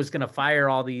into, it was going to fire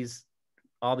all these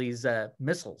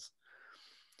missiles.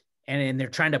 And they're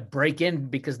trying to break in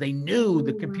because they knew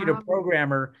the computer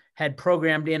programmer had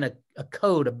programmed in a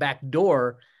code, a back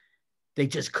door. They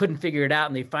just couldn't figure it out,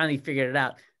 and they finally figured it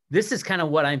out. This is kind of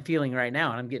what I'm feeling right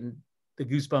now, and I'm getting the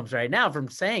goosebumps right now from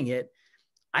saying it.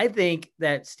 I think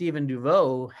that Stephen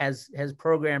DeVoe has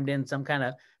programmed in some kind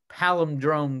of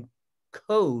palindrome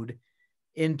code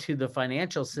into the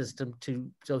financial system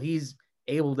so he's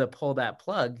able to pull that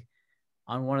plug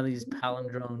on one of these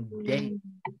palindrome days.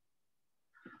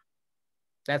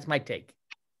 That's my take.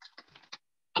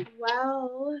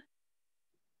 Well,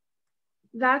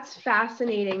 that's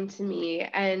fascinating to me.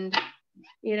 And,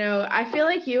 you know, I feel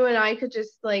like you and I could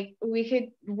just like, we could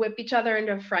whip each other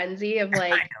into a frenzy of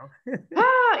like, you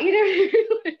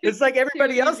know. It's like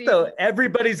everybody else though.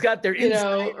 Everybody's got their insight.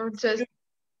 You know, or just.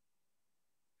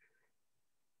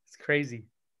 It's crazy.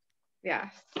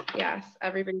 Yes.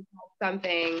 Everybody has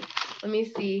something. Let me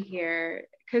see here.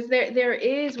 Because there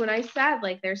is, when I said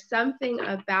like there's something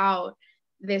about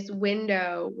this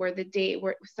window where the date,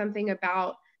 where something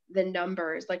about the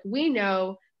numbers, like we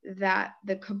know that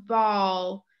the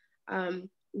cabal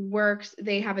works,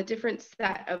 they have a different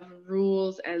set of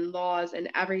rules and laws and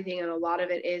everything, and a lot of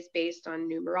it is based on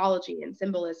numerology and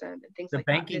symbolism and things like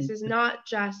that. This is not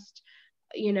just,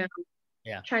 you know,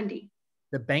 trendy.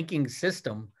 The banking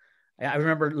system, I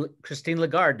remember Christine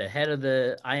Lagarde, the head of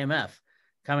the IMF,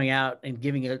 coming out and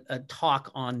giving a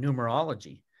talk on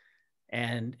numerology.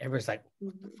 And everybody's like,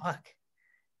 what the fuck?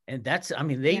 And that's, I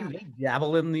mean, they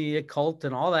dabble in the occult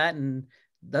and all that. And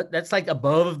that's like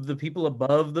above the people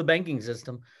above the banking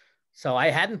system. So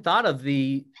I hadn't thought of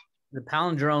the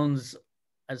palindromes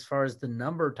as far as the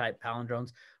number type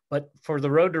palindromes. But for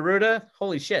the Road to Ruta,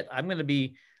 holy shit,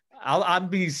 I'll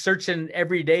be searching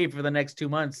every day for the next 2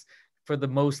 months for the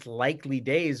most likely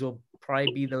days will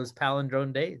probably be those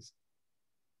palindrome days.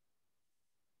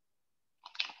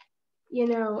 You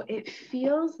know, it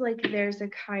feels like there's a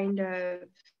kind of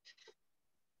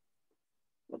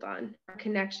Hold on. Our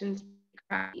connection's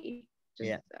crappy.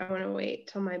 Yeah. I want to wait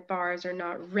till my bars are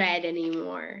not red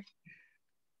anymore.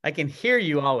 I can hear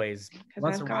you always.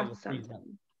 Because I've got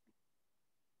something.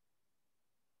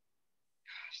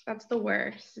 Gosh, that's the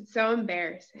worst. It's so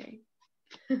embarrassing.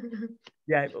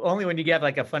 Yeah, only when you get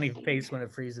like a funny face when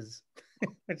it freezes,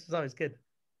 which is always good.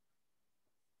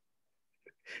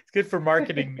 It's good for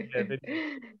marketing.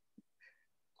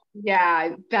 Yeah,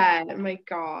 I bet. Oh my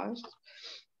gosh.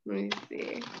 Let me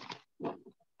see.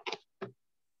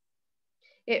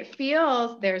 It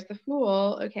feels, there's the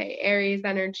Fool. Okay, Aries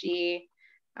energy.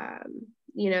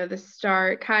 You know, the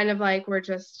start, kind of like we're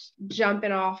just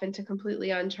jumping off into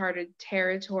completely uncharted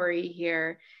territory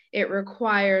here. It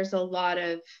requires a lot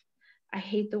of, I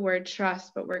hate the word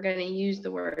trust, but we're going to use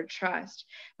the word trust.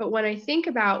 But when I think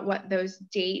about what those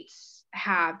dates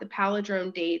have, the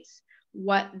palindrome dates,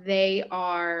 what they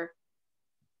are,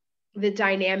 the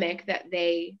dynamic that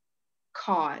they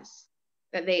cause,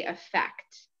 that they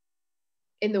affect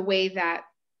in the way that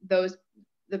those,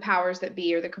 the powers that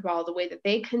be or the cabal, the way that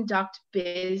they conduct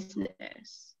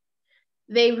business,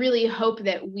 they really hope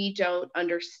that we don't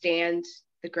understand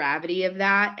the gravity of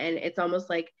that. And it's almost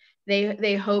like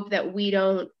they hope that we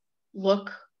don't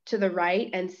look to the right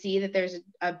and see that there's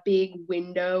a big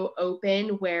window open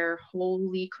where,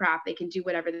 holy crap, they can do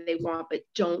whatever they want, but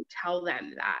don't tell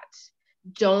them that.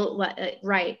 Don't let it,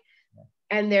 right.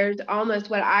 And there's almost,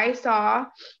 what I saw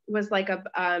was like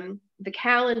the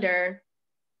calendar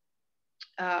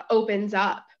opens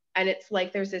up, and it's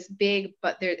like there's this big,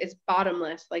 but it's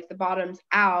bottomless, like the bottom's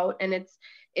out, and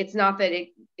it's not that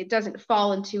it doesn't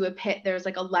fall into a pit. There's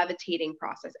like a levitating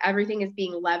process. Everything is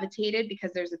being levitated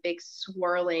because there's a big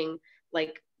swirling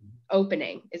like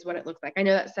opening is what it looks like. I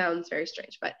know that sounds very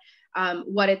strange, but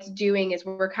what it's doing is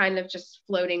we're kind of just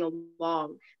floating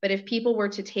along. But if people were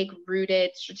to take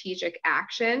rooted strategic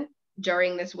action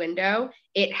during this window,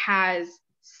 it has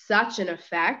such an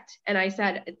effect. And I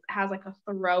said it has like a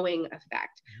throwing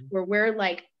effect where we're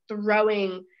like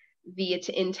throwing the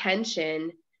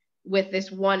intention with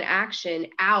this one action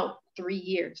out 3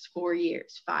 years, 4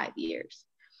 years, 5 years.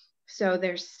 So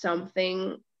there's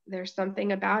something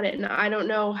about it. And I don't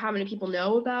know how many people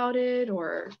know about it,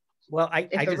 or well, I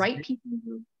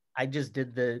just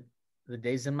did the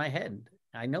days in my head.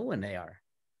 I know when they are.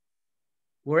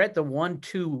 We're at the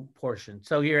 1-2 portion.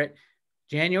 So you're at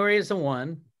January is the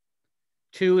 1,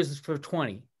 2 is for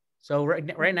 20. So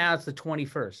right now it's the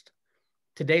 21st.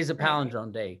 Today's a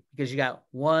palindrome day because you got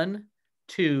 1,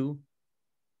 2,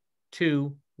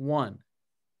 2, 1.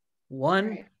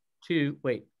 1, 2,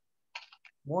 wait.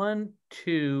 1,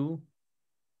 2,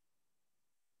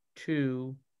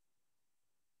 2,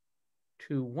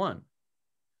 2, 1.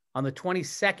 On the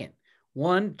 22nd,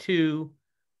 1, 2,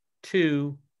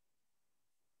 2,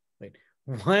 wait,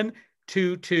 1,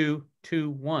 2, 2, 2,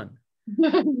 1.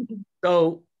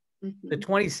 So the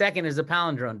 22nd is a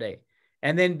palindrome day.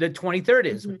 And then the 23rd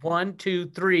is 1, 2,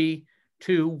 3,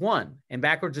 2, 1. And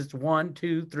backwards it's 1,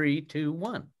 2, 3, 2,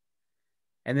 1.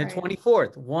 And then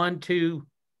 24th, 1, 2,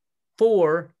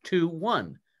 4, 2,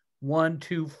 1. 1,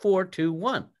 2, 4, 2,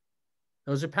 1.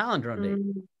 Those are palindrome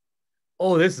days.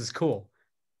 Oh, this is cool.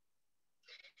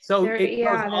 So it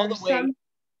goes all the way.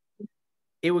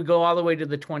 It would go all the way to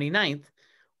the 29th.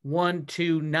 1,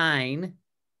 2, 9,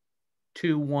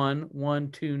 2, 1,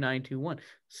 1, 2, 9, 2, 1.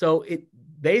 So it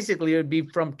basically would be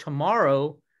from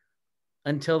tomorrow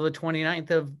until the 29th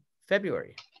of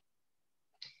February.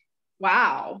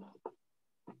 Wow.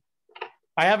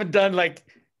 I haven't done the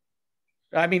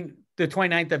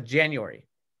 29th of January.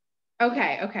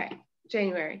 Okay.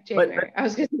 January. But, I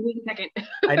was going to say, wait a second.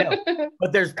 I know.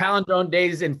 But there's palindrome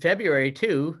days in February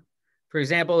too. For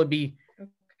example, it'd be,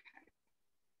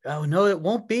 oh no, it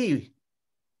won't be,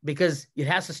 because it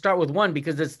has to start with 1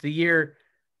 because it's the year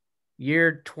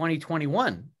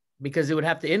 2021, because it would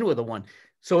have to end with a 1.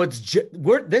 So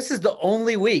this is the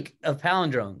only week of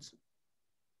palindromes.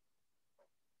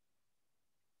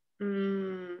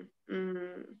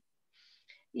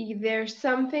 There's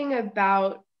something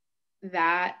about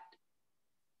that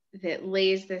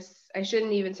lays this, I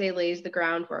shouldn't even say lays the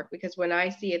groundwork, because when I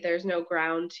see it, there's no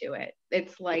ground to it.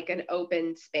 It's like an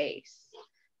open space.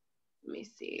 Let me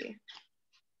see.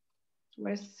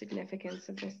 What is the significance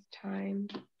of this time?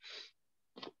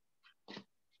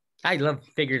 I love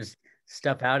figuring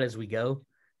stuff out as we go.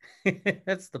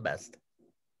 That's the best.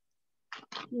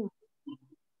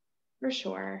 For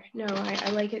sure. No, I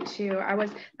like it too.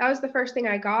 That was the first thing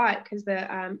I got, because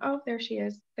oh, there she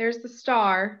is. There's the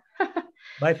star.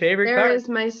 My favorite card. There is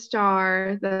my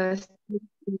star.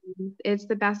 It's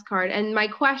the best card. And my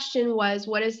question was,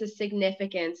 what is the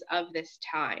significance of this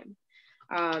time?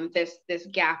 this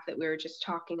gap that we were just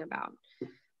talking about.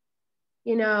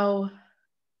 You know,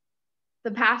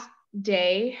 the past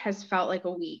day has felt like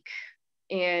a week,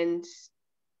 and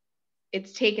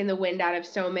it's taken the wind out of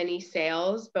so many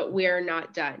sails, but we're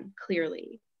not done,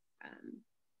 clearly.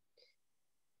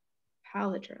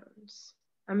 Palindromes.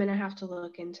 I'm going to have to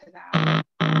look into that.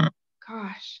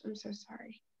 Gosh, I'm so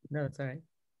sorry. No, it's all right.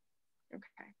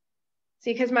 Okay.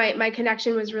 See, because my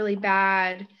connection was really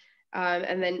bad,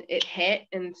 and then it hit,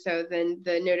 and so then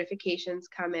the notifications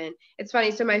come in. It's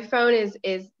funny. So my phone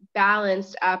is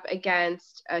balanced up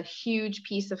against a huge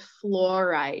piece of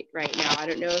fluorite right now. I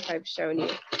don't know if I've shown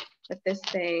you, but this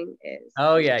thing is.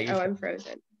 Oh yeah. I'm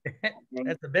frozen.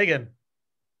 That's a big one.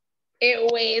 It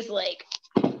weighs like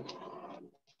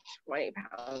 20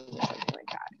 pounds or something like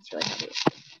that. It's really heavy.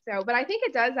 So, but I think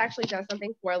it actually does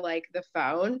something for like the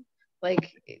phone,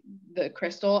 like the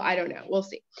crystal. I don't know. We'll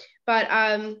see. But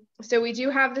so we do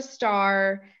have the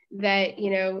star that, you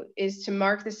know, is to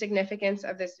mark the significance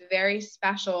of this very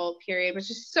special period, which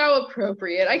is so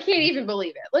appropriate. I can't even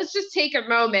believe it. Let's just take a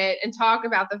moment and talk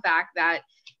about the fact that,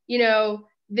 you know,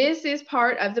 this is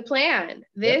part of the plan.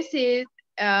 This is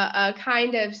a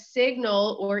kind of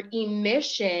signal or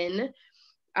emission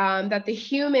that the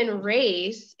human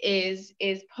race is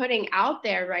putting out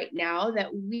there right now, that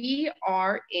we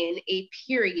are in a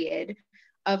period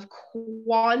of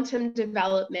quantum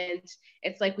development.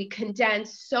 It's like we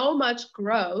condense so much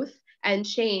growth and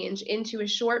change into a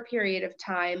short period of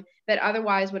time that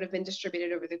otherwise would have been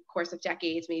distributed over the course of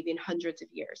decades, maybe in hundreds of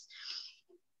years.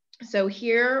 So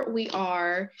here we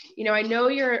are. You know, I know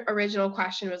your original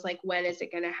question was like, when is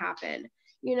it going to happen?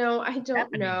 You know, I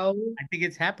don't know. I think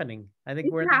it's happening. I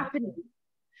think we're happening.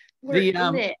 We're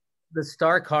in it. The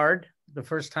star card, the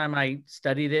first time I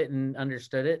studied it and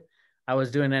understood it, I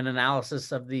was doing an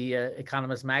analysis of the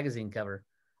Economist magazine cover.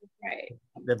 Right.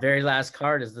 The very last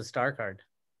card is the star card.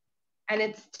 And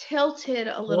it's tilted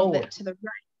a little bit to the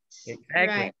right. Exactly.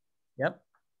 Right. Yep.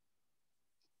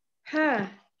 Huh.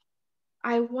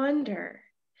 I wonder,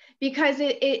 because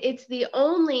it's the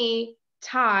only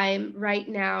time right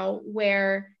now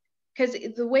where, because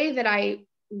the way that I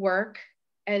work,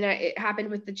 and it happened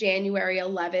with the January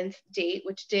 11th date,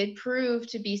 which did prove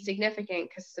to be significant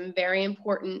because some very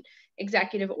important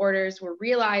executive orders were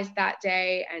realized that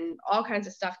day, and all kinds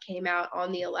of stuff came out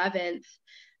on the 11th,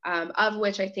 of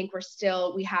which I think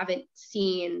we haven't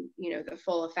seen, you know, the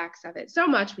full effects of it. So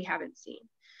much we haven't seen.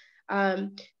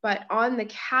 But on the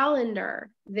calendar,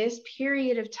 this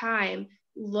period of time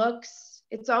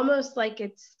it's almost like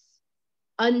it's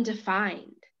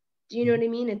undefined. Do you know what I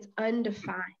mean? It's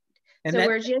undefined. And so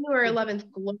where January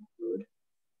 11th glowed.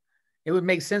 It would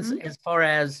make sense as far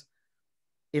as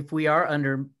if we are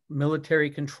under military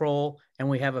control and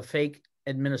we have a fake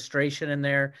administration in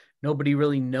there, nobody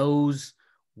really knows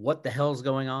what the hell's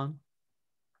going on.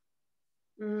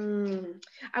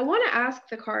 I want to ask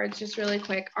the cards just really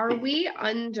quick. Are we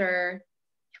under,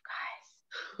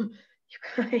 you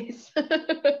guys,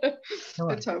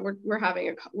 we're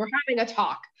having a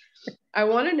talk. I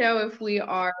want to know if we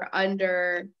are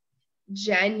under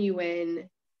genuine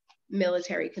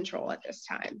military control at this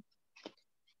time.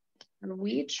 Are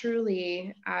we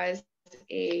truly, as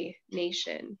a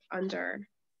nation, under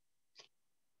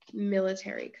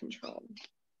military control?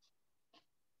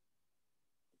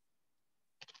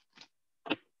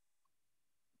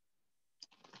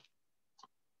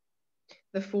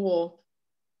 The Fool.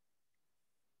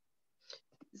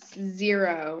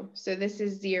 0. So this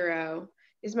is 0.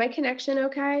 Is my connection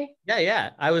okay? Yeah.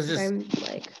 I was just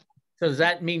like. So does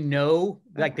that mean no?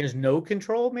 Like there's no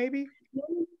control, maybe?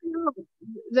 No.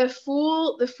 The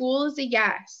Fool is a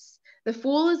yes. The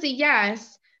Fool is a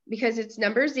yes because it's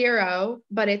number 0,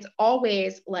 but it's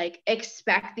always like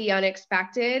expect the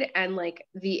unexpected and like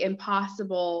the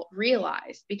impossible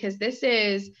realized, because this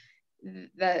is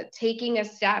the taking a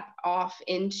step off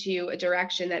into a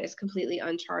direction that is completely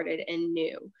uncharted and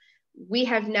new.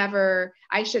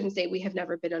 I shouldn't say we have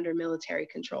never been under military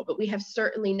control, but we have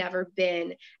certainly never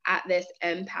been at this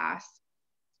impasse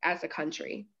as a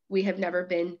country. We have never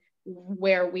been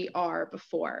where we are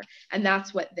before. And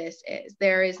that's what this is.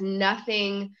 There is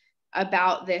nothing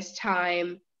about this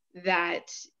time that,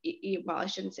 well, I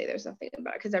shouldn't say there's nothing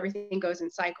about it because everything goes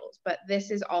in cycles, but this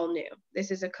is all new.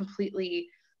 This is a completely,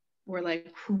 we're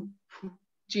like,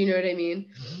 do you know what I mean?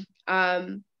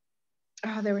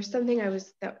 There was something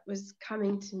that was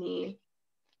coming to me.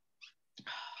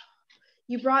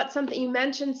 You brought something, you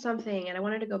mentioned something, and I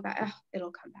wanted to go back.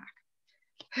 It'll come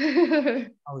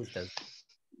back. Always does.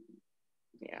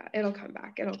 Yeah, it'll come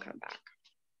back.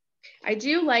 I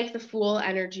do like the Fool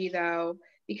energy though,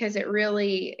 because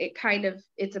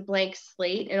it's a blank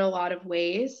slate in a lot of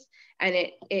ways. And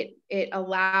it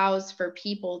allows for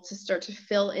people to start to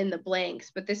fill in the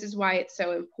blanks. But this is why it's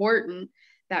so important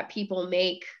that people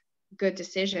make good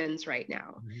decisions right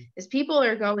now, is people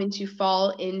are going to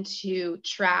fall into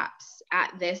traps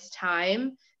at this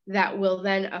time that will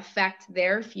then affect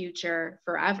their future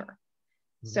forever.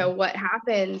 So what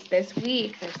happens this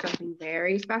week, there's something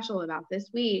very special about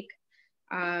this week.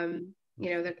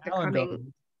 The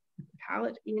coming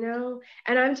palette,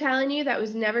 and I'm telling you, that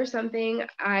was never something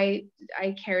I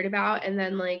cared about. And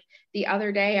then like the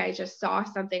other day, I just saw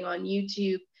something on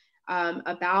YouTube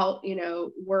about,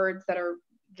 words that are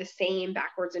the same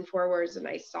backwards and forwards. And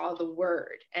I saw the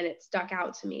word and it stuck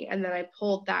out to me. And then I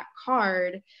pulled that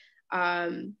card,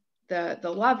 the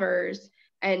lovers,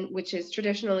 and which is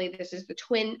traditionally, this is the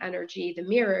twin energy, the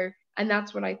mirror. And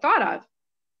that's what I thought of.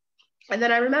 And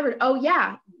then I remembered, oh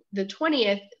yeah, the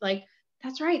 20th, like,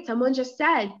 that's right. Someone just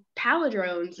said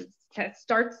palindromes. It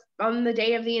starts on the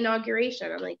day of the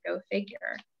inauguration. I'm like, go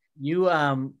figure. You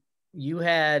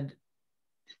had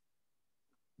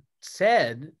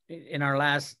said in our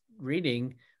last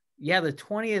reading, yeah, the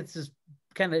 20th is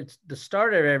kind of the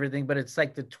start of everything, but it's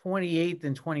like the 28th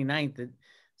and 29th that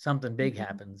something big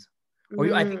happens.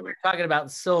 Or I think we were talking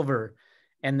about silver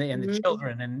and the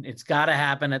children, and it's got to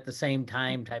happen at the same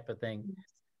time type of thing.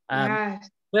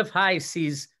 Cliff High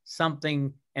sees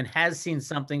something and has seen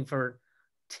something for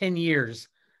 10 years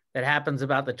that happens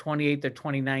about the 28th or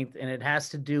 29th, and it has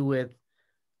to do with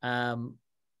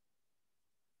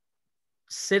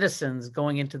citizens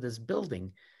going into this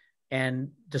building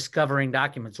and discovering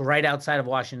documents right outside of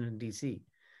Washington, D.C.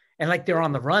 And like they're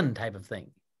on the run type of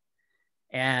thing.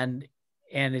 And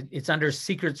it's under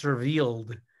secrets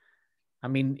revealed. I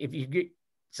mean, if you get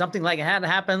something like that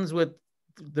happens with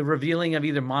the revealing of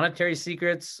either monetary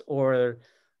secrets or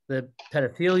the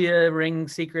pedophilia ring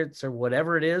secrets or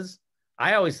whatever it is,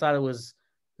 I always thought it was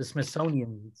the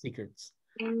Smithsonian secrets.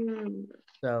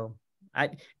 So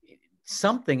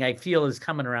something I feel is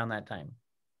coming around that time.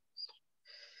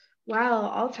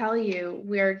 Well, I'll tell you,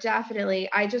 we're definitely,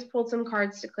 I just pulled some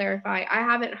cards to clarify. I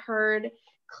haven't heard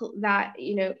that,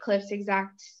 Cliff's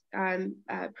exact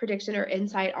prediction or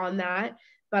insight on that,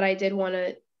 but I did want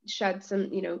to shed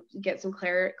some, get some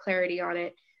clarity on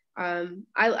it.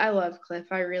 I love Cliff.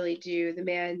 I really do. The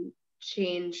man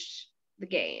changed the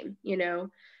game,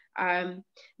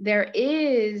 there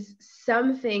is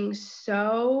something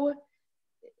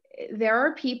there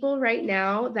are people right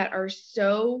now that are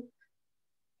so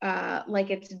like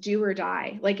it's do or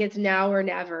die, like it's now or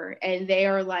never. And they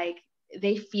are like,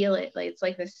 they feel it. Like it's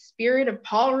like the spirit of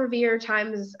Paul Revere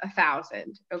times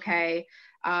 1,000. Okay.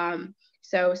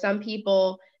 So some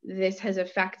people this has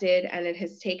affected and it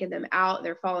has taken them out.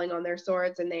 They're falling on their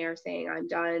swords and they are saying, I'm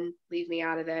done. Leave me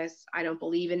out of this. I don't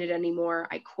believe in it anymore.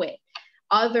 I quit.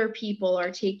 Other people are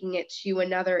taking it to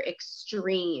another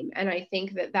extreme. And I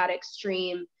think that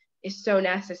extreme is so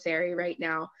necessary right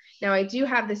now. Now, I do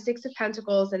have the Six of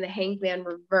Pentacles and the Hanged Man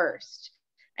reversed.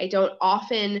 I don't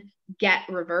often get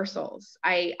reversals.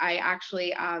 I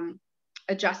actually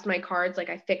adjust my cards, like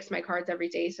I fix my cards every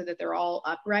day so that they're all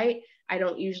upright. I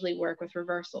don't usually work with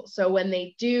reversals. So when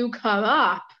they do come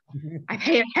up, I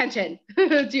pay attention.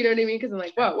 Do you know what I mean? Because I'm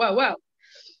like, whoa.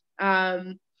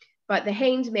 But the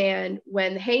Hanged Man,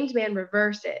 when the Hanged Man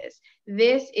reverses,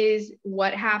 this is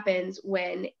what happens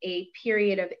when a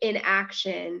period of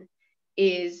inaction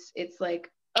it's like,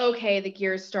 okay, the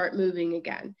gears start moving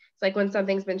again. It's like when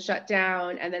something's been shut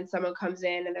down and then someone comes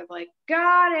in and they're like,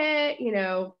 got it,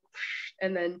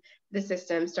 and then the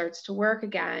system starts to work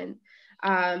again.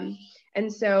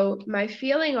 And so my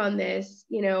feeling on this,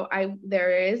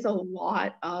 there is a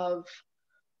lot of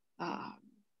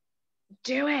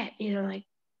do it, like,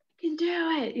 you can do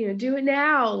it, do it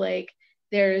now. Like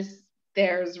there's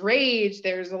rage,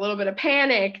 there's a little bit of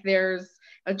panic, there's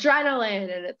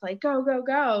adrenaline, and it's like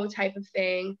go type of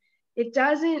thing. It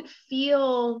doesn't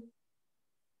feel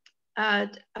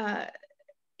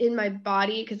in my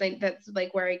body, because that's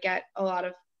like where I get a lot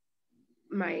of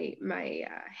my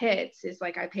hits, is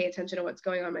like I pay attention to what's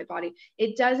going on in my body.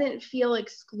 It doesn't feel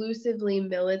exclusively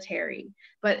military,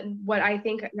 but what I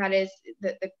think that is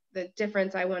the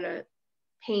difference I want to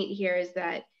paint here is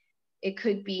that it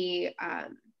could be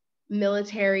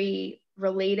military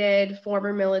related,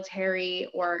 former military,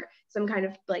 or some kind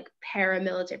of like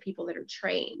paramilitary people that are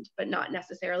trained, but not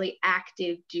necessarily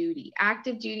active duty.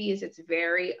 Active duty is its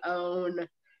very own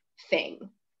thing.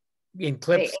 In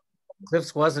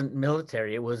Cliff's wasn't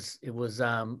military. It was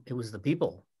the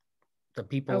people. The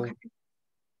people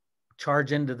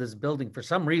charge into this building for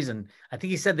some reason. I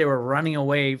think he said they were running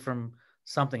away from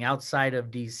something outside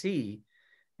of DC,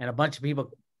 and a bunch of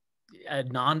people, a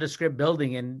nondescript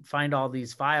building, and find all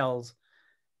these files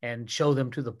and show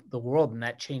them to the world, and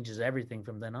that changes everything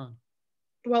from then on.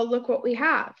 Well, look what we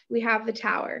have. We have the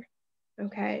tower.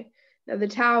 Okay. Now the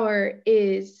tower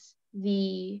is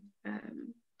the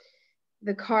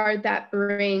card that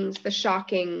brings the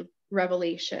shocking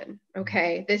revelation.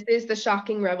 Okay. This is the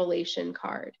shocking revelation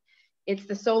card. It's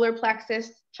the solar plexus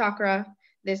chakra.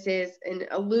 This is an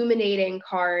illuminating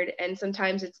card, and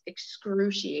sometimes it's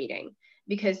excruciating,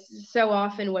 because so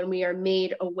often when we are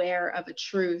made aware of a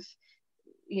truth,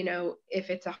 you know, if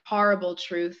it's a horrible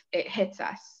truth, it hits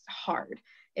us hard.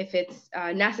 If it's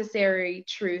necessary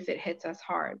truth, it hits us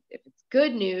hard. If it's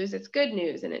good news, it's good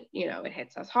news, and it, you know, it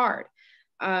hits us hard.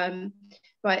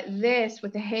 But this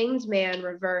with the Hanged Man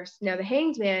reversed. Now the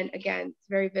Hanged Man, again, it's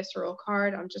a very visceral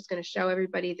card. I'm just going to show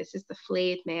everybody. This is the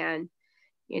flayed man.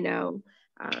 You know,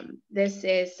 this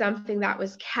is something that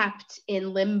was kept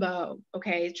in limbo.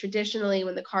 Okay, traditionally,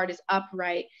 when the card is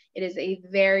upright, it is a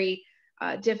very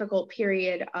difficult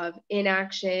period of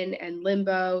inaction and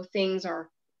limbo. Things are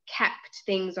kept,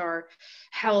 things are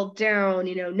held down,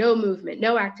 you know, no movement,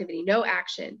 no activity, no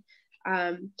action.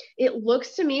 It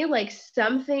looks to me like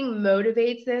something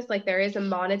motivates this, like there is a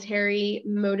monetary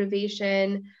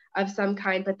motivation of some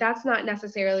kind, but that's not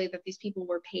necessarily that these people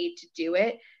were paid to do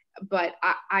it. But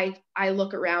I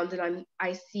look around and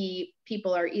I see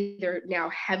people are either now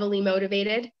heavily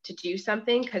motivated to do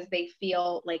something because they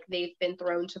feel like they've been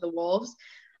thrown to the wolves.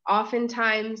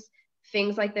 Oftentimes,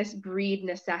 things like this breed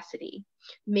necessity.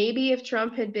 Maybe if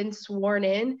Trump had been sworn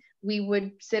in, we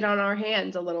would sit on our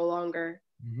hands a little longer.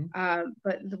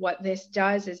 But what this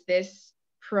does is this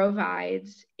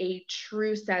provides a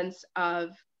true sense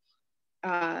of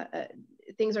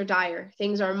things are dire.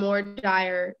 Things are more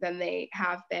dire than they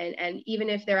have been. And even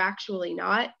if they're actually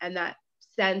not, and that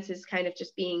sense is kind of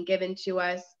just being given to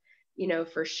us, you know,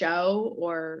 for show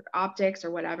or optics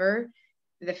or whatever,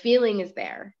 the feeling is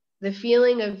there. The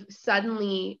feeling of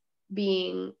suddenly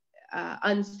being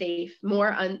unsafe,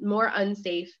 more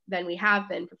unsafe than we have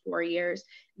been for 4 years.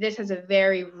 This has a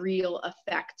very real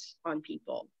effect on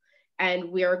people.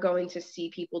 And we are going to see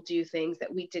people do things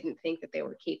that we didn't think that they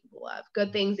were capable of,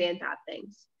 good things and bad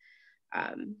things.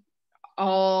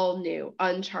 All new,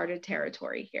 uncharted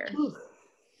territory here.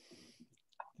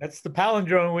 That's the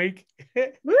Palindrome week.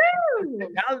 Woo!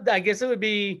 I guess it would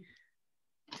be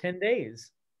 10 days.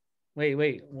 Wait.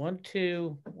 1,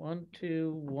 2, 1,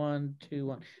 2, 1, 2,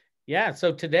 1. Yeah,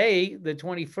 so today, the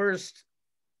 21st,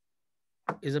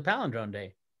 is a Palindrome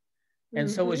day. And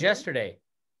so was yesterday.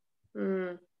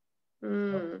 For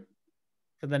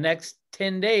the next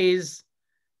 10 days,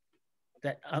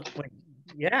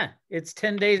 it's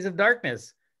 10 days of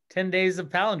darkness, 10 days of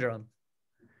Palindrome.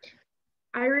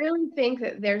 I really think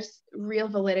that there's real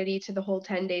validity to the whole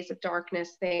 10 days of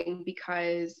darkness thing,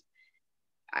 because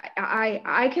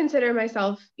I consider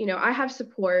myself, you know, I have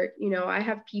support, you know, I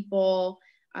have people.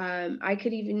 I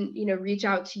could even, you know, reach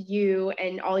out to you,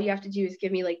 and all you have to do is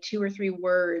give me like 2 or 3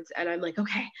 words, and I'm like,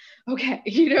 okay,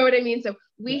 you know what I mean? So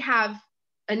we have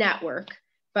a network,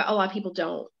 but a lot of people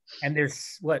don't. And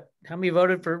there's how many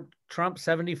voted for Trump?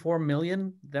 74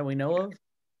 million that we know of.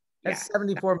 That's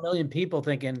 74 million people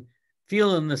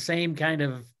feeling the same kind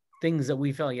of things that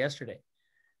we felt yesterday.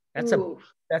 That's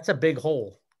a big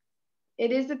hole.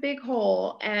 It is a big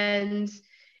hole. And,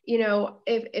 you know,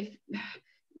 if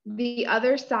the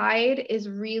other side is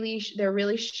they're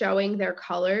really showing their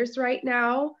colors right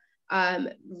now,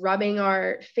 rubbing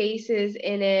our faces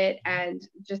in it, and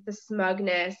just the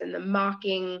smugness and the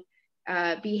mocking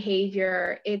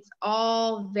behavior. It's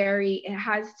all it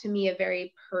has to me a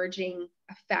very purging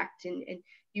effect. And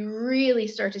you really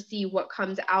start to see what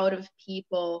comes out of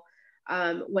people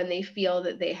when they feel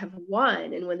that they have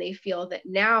won, and when they feel that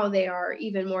now they are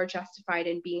even more justified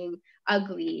in being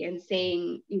ugly and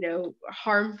saying, you know,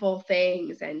 harmful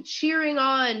things and cheering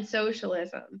on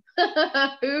socialism.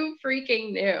 Who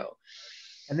freaking knew?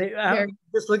 And they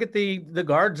just look at the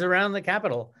guards around the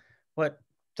Capitol.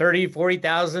 30,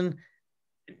 40,000,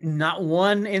 not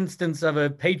one instance of a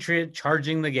patriot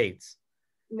charging the gates.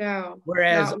 No.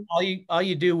 Whereas all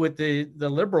you do with the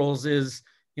liberals is,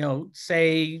 you know,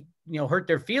 say, you know, hurt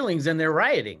their feelings, and they're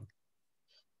rioting.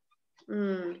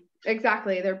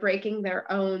 Exactly. They're breaking their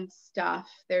own stuff.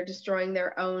 They're destroying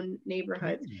their own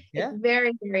neighborhoods. It's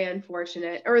very, very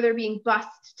unfortunate. Or they're being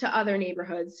bused to other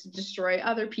neighborhoods to destroy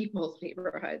other people's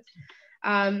neighborhoods.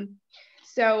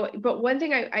 But one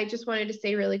thing I just wanted to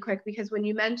say really quick, because when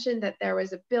you mentioned that there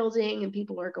was a building and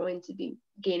people are going to be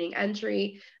gaining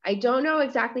entry, I don't know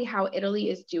exactly how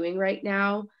Italy is doing right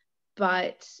now,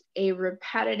 but a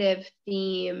repetitive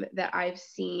theme that I've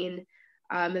seen,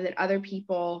 and that other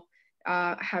people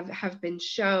have been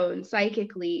shown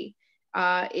psychically,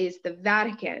 is the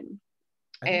Vatican.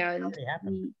 And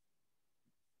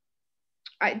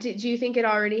do you think it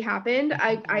already happened?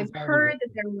 I've heard that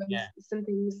there was some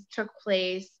things took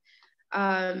place.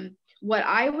 What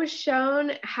I was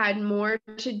shown had more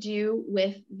to do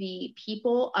with the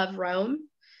people of Rome,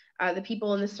 the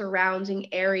people in the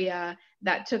surrounding area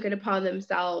that took it upon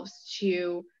themselves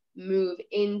to move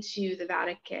into the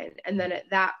Vatican. And then at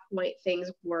that point, things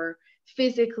were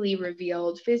physically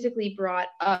revealed, physically brought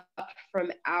up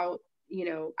from out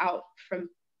from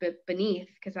beneath,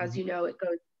 because as you know, it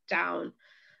goes down.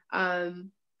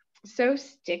 So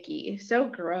sticky, so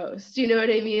gross. Do you know what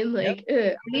I mean? Like,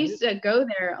 I used to go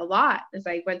there a lot as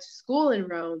I went to school in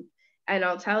Rome, and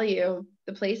I'll tell you,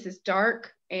 the place is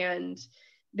dark and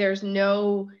there's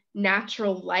no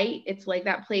natural light. It's like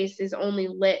that place is only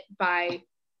lit by,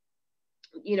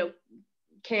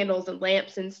 candles and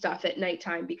lamps and stuff at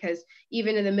nighttime, because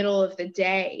even in the middle of the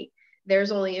day,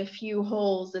 there's only a few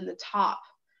holes in the top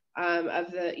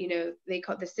of the, they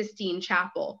call it the Sistine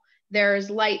Chapel. There's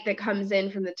light that comes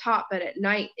in from the top, but at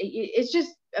night, it's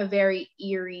just a very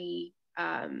eerie,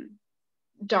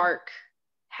 dark,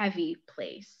 heavy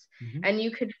place. And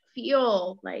you could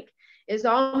feel like, it's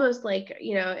almost like,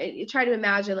 you try to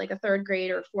imagine like a third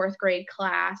grade or fourth grade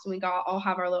class, and we all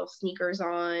have our little sneakers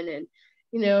on and,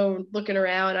 looking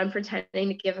around. I'm pretending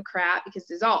to give a crap because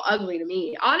it's all ugly to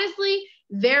me. Honestly,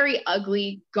 very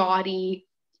ugly, gaudy,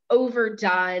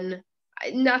 overdone.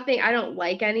 Nothing, I don't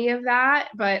like any of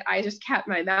that, but I just kept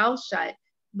my mouth shut.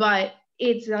 But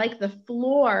it's like the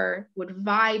floor would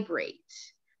vibrate.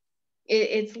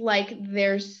 It's like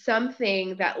there's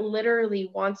something that literally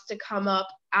wants to come up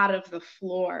out of the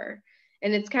floor.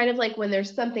 And it's kind of like when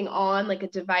there's something on, like a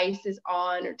device is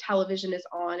on or television is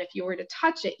on, if you were to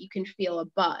touch it, you can feel a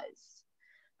buzz.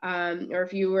 Or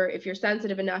if you're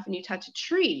sensitive enough and you touch a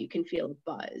tree, you can feel a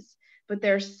buzz. But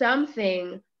there's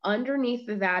something underneath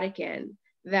the Vatican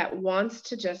that wants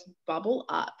to just bubble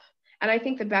up. And I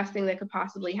think the best thing that could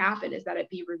possibly happen is that it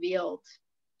be revealed.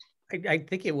 I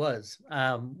think it was.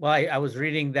 I was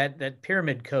reading that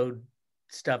pyramid code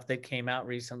stuff that came out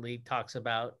recently talks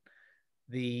about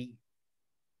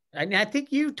and I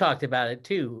think you talked about it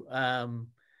too.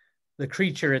 The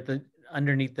creature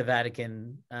underneath the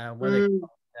Vatican,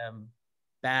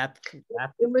 Bath.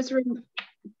 It was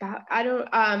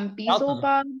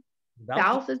Beelzebub,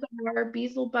 Balthazar,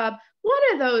 Beelzebub.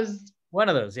 One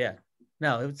of those, yeah.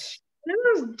 No, it's one of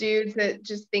those dudes that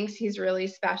just thinks he's really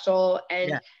special,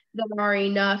 and there are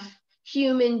enough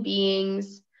human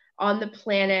beings on the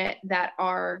planet that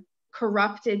are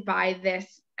corrupted by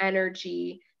this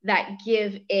energy that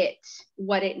give it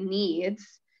what it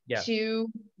needs to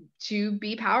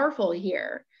be powerful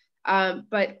here.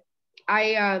 But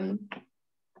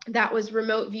that was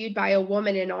remote viewed by a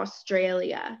woman in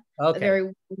Australia, a very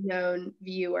well-known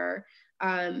viewer.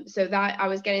 So that I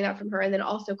was getting that from her. And then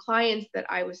also clients that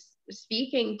I was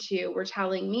speaking to were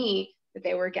telling me that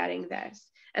they were getting this.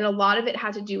 And a lot of it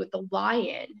had to do with the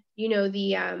lion.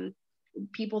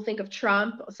 People think of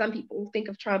Trump, some people think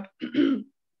of Trump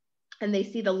and they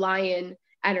see the lion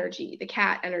energy, the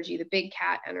cat energy, the big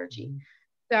cat energy.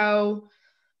 So,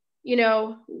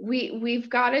 we've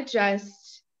got to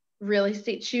just really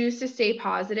choose to stay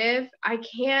positive. I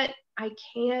can't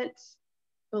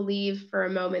believe for a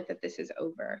moment that this is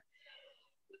over.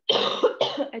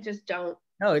 I just don't.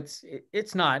 No,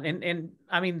 it's not. And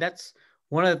I mean, that's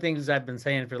one of the things I've been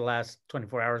saying for the last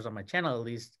 24 hours on my channel, at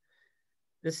least.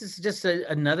 This is just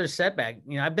another setback.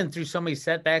 I've been through so many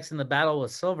setbacks in the battle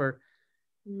with silver.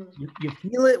 You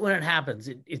feel it when it happens.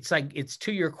 It's like it's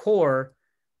to your core,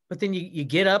 but then you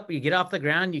get up, you get off the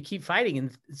ground, you keep fighting.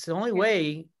 And it's the only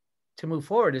way to move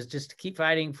forward is just to keep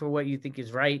fighting for what you think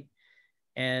is right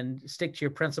and stick to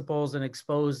your principles and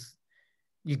expose.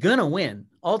 You're going to win.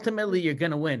 Ultimately, you're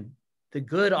going to win. The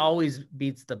good always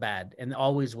beats the bad and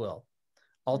always will,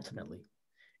 ultimately.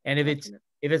 And if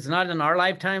it's not in our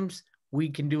lifetimes, we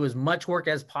can do as much work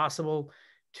as possible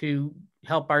to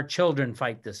help our children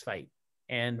fight this fight.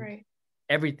 And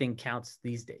everything counts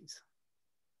these days.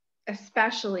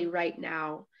 Especially right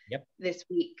now, this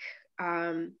week.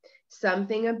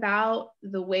 Something about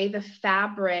the way the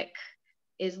fabric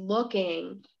is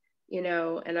looking,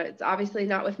 and it's obviously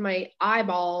not with my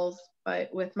eyeballs,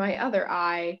 but with my other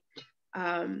eye.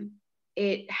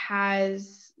 It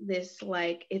has this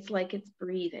it's like it's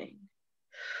breathing.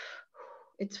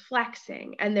 It's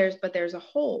flexing, and there's a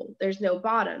hole. There's no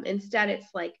bottom. Instead,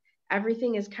 it's like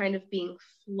everything is kind of being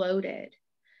floated.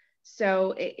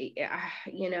 So,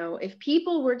 you know, if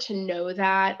people were to know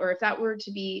that, or if that were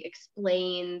to be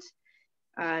explained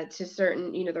to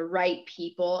certain, you know, the right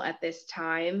people at this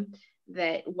time,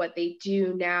 that what they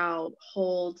do now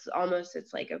holds almost,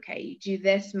 it's like, okay, you do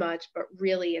this much, but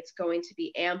really it's going to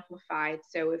be amplified.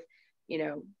 So if, you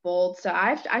know, bold, so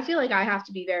I feel like I have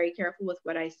to be very careful with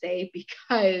what I say,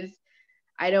 because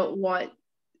I don't want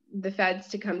the feds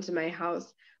to come to my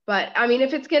house. But I mean,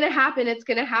 if it's going to happen, it's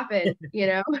going to happen, you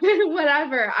know,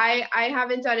 whatever. I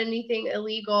haven't done anything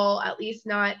illegal, at least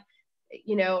not,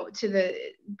 you know,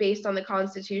 based on the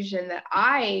Constitution that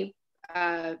I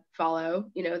follow,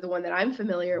 you know, the one that I'm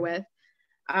familiar with.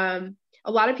 A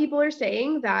lot of people are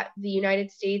saying that the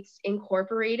United States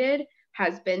Incorporated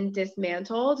has been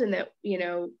dismantled, and that, you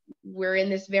know, we're in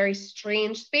this very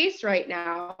strange space right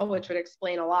now, which would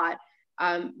explain a lot,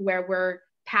 where we're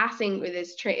passing with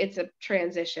this it's a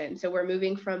transition. So we're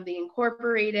moving from the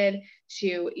incorporated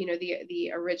to, you know,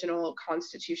 the original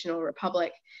constitutional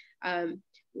republic.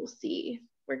 We'll see.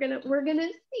 We're gonna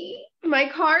see. My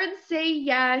cards say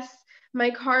yes. My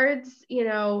cards, you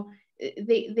know,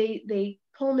 they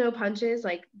pull no punches.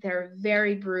 Like, they're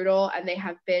very brutal, and they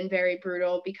have been very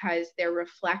brutal, because they're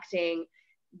reflecting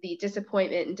the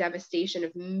disappointment and devastation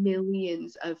of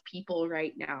millions of people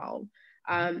right now.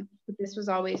 But this was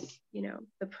always, you know,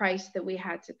 the price that we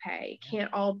had to pay.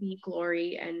 Can't all be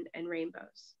glory and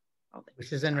rainbows.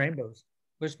 Wishes and rainbows.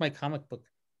 Where's my comic book?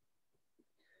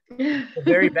 The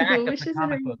very back of the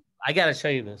comic book. I gotta show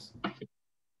you this.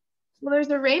 Well, there's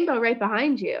a rainbow right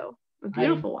behind you. A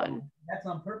beautiful one. That's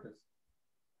on purpose.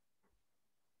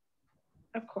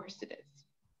 Of course it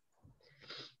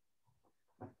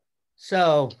is.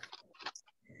 So,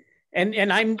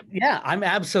 and I'm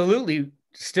absolutely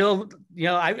still, you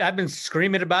know, I've been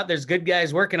screaming about there's good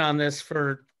guys working on this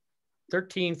for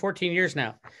 13, 14 years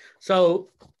now. So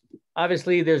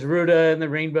obviously there's Ruta and the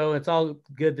rainbow. It's all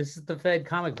good. This is the Fed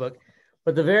comic book.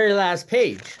 But the very last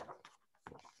page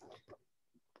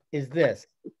is this.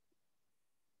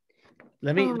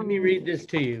 Let me read this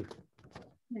to you.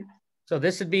 Yeah. So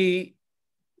this would be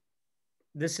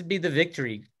the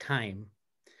victory time.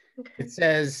 Okay. It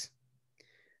says,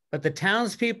 but the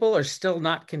townspeople are still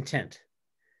not content.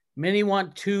 Many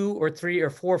want 2 or 3 or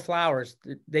 4 flowers.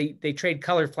 They trade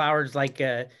colored flowers like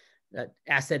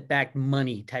asset-backed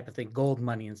money type of thing, gold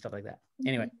money and stuff like that. Mm-hmm.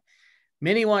 Anyway,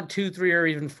 many want 2, 3, or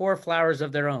even 4 flowers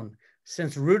of their own.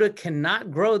 Since Ruta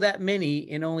cannot grow that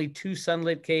many in only 2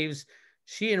 sunlit caves,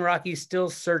 she and Rocky still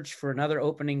search for another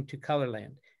opening to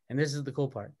Colorland. And this is the cool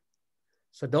part.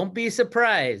 So don't be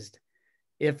surprised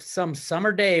if some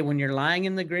summer day when you're lying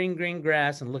in the green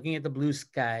grass and looking at the blue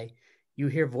sky, you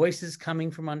hear voices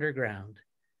coming from underground.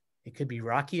 It could be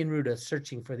Rocky and Ruta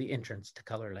searching for the entrance to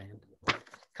Colorland.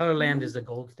 Colorland is the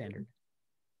gold standard.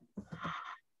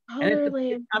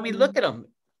 Colorland. I mean, look at them.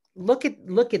 Look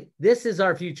at this is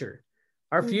our future.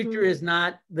 Our future is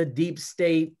not the deep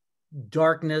state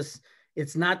darkness.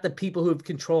 It's not the people who've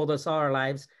controlled us all our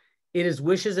lives. It is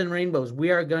wishes and rainbows.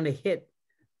 We are going to hit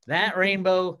that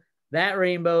rainbow,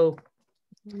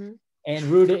 and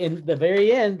Ruta in the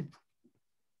very end.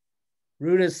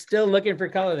 Ruta's still looking for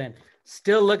Colorland,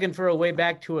 still looking for a way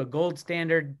back to a gold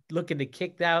standard, looking to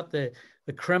kick out the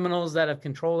criminals that have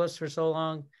controlled us for so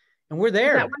long. And we're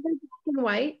there. Is that why they're black and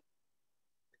white?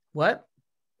 What?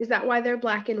 Is that why they're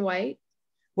black and white?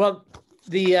 Well,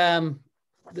 the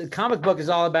comic book is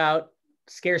all about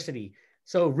scarcity.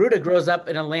 So Ruta grows up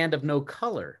in a land of no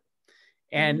color.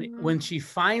 And when she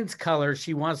finds color,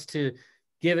 she wants to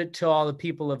give it to all the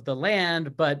people of the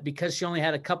land. But because she only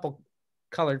had a couple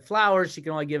colored flowers, she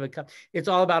can only give a couple. It's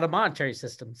all about a monetary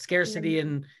system, scarcity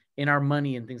in our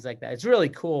money and things like that. It's really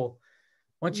cool.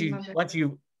 Once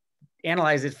you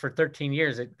analyze it for 13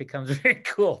 years, it becomes very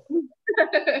cool.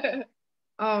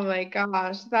 Oh my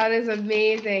gosh, that is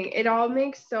amazing. It all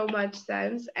makes so much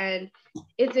sense. And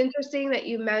it's interesting that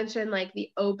you mentioned like the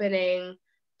opening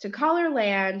to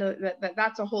Colorland,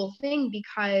 that's a whole thing,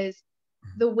 because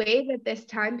the way that this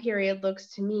time period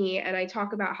looks to me, and I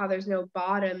talk about how there's no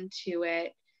bottom to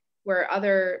it, where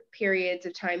other periods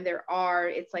of time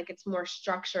it's like it's more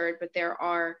structured, but there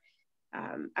are,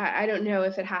 I don't know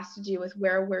if it has to do with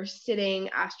where we're sitting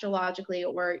astrologically,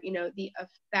 or, you know, the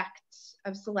effects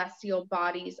of celestial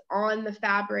bodies on the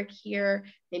fabric here,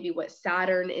 maybe what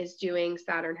Saturn is doing.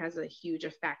 Saturn has a huge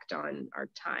effect on our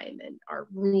time and our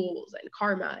rules and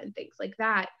karma and things like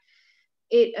that.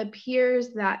 It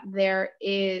appears that there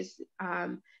is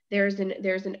there's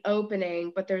an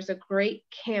opening, but there's a great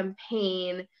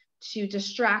campaign to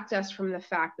distract us from the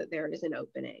fact that there is an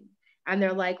opening. And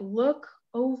they're like, look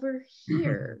over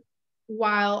here,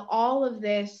 while all of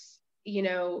this you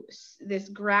know, this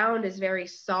ground is very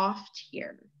soft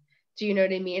here. Do you know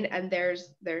what I mean? And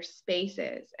there's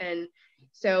spaces. And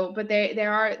so, but they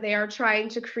are trying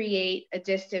to create a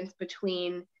distance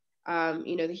between,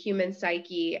 you know, the human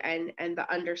psyche and the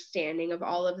understanding of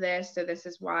all of this. So this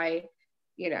is why,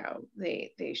 you know,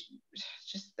 they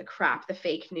just the crap, the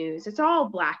fake news, it's all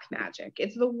black magic.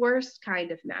 It's the worst kind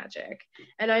of magic.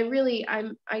 And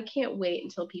I can't wait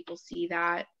until people see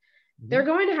that. They're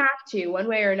going to have to, one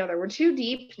way or another. We're too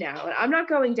deep now, and I'm not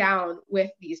going down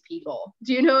with these people.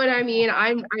 Do you know what I mean?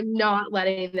 I'm not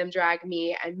letting them drag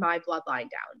me and my bloodline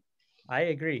down. I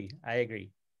agree.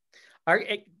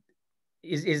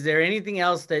 Is there anything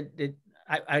else that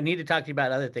I need to talk to you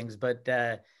about other things, but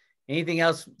anything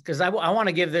else? Because I want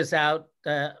to give this out,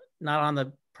 not on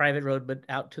the private road, but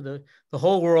out to the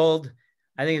whole world.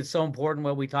 I think it's so important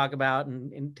what we talk about,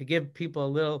 and to give people a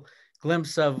little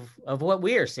glimpse of what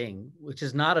we are seeing, which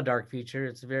is not a dark future.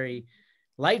 It's a very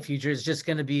light future. It's just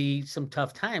going to be some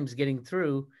tough times getting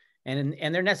through, and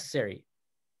they're necessary.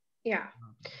 Yeah.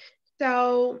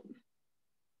 So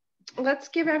let's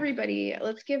give everybody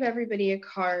a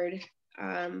card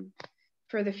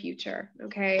for the future.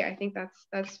 Okay. I think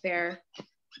that's fair.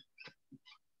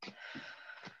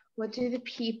 What do the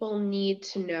people need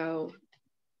to know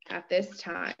at this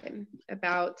time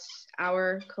about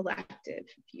our collective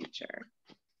future?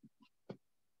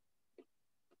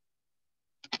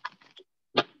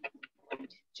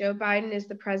 Joe Biden is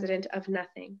the president of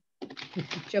nothing.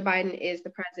 Joe Biden is the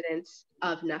president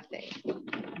of nothing.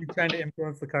 You're trying to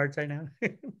influence the cards right now?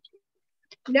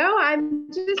 No, I'm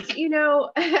just, you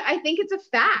know, I think it's a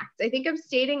fact. I think I'm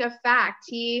stating a fact.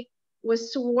 He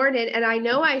was sworn in, and I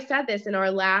know I said this in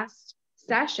our last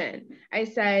session. I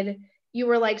said, you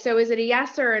were like, so is it a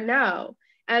yes or a no?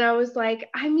 And I was like,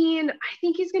 I mean, I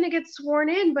think he's going to get sworn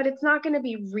in, but it's not going to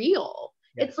be real.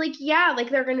 Yeah. It's like, yeah, like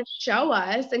they're going to show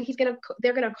us, and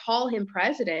they're going to call him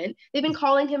president. They've been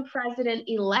calling him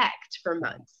president-elect for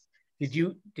months.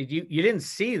 You didn't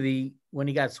see when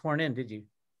he got sworn in, did you?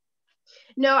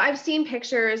 No, I've seen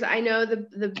pictures. I know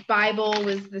the Bible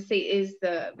is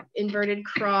the inverted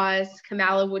cross.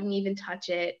 Kamala wouldn't even touch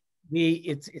it.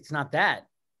 It's not that.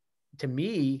 To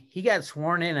me, he got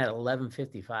sworn in at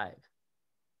 11:55,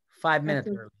 5 minutes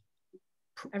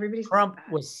early. Trump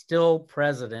was still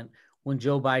president when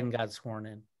Joe Biden got sworn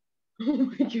in.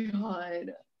 Oh my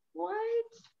God. What?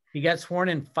 He got sworn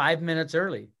in 5 minutes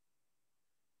early.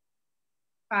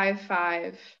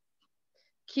 5-5.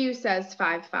 Q says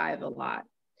 5-5 a lot.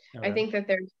 Okay. I think that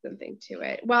there's something to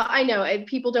it. Well, I know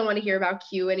people don't want to hear about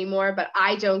Q anymore, but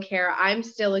I don't care. I'm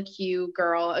still a Q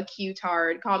girl, a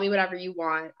Q-tard. Call me whatever you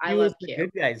want. I love Q.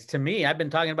 Good guys. To me, I've been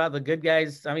talking about the good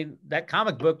guys. I mean, that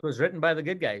comic book was written by the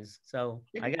good guys, so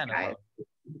I got no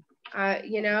problem.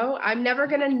 You know, I'm never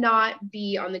gonna not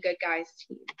be on the good guys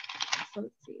team. So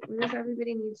let's see. What does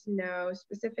everybody need to know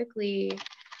specifically?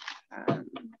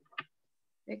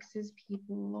 Bix's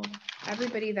people,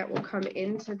 everybody that will come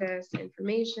into this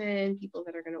information, people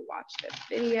that are going to watch this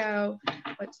video,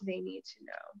 what do they need to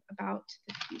know about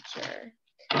the future,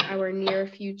 our near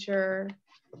future,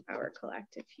 our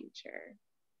collective future?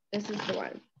 This is the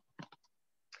one.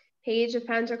 Page of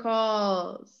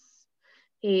Pentacles.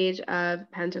 Page of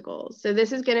Pentacles. So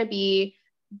this is going to be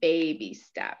baby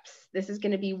steps. This is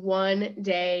going to be one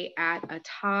day at a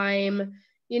time.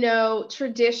 You know,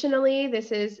 traditionally,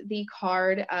 this is the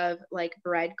card of like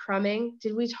breadcrumbing.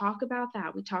 Did we talk about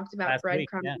that? We talked about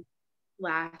breadcrumbing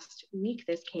last week.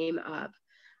 This came up.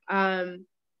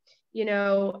 You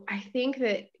know, I think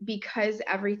that because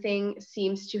everything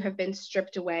seems to have been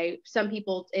stripped away, some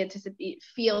people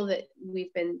feel that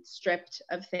we've been stripped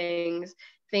of things.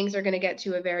 Things are going to get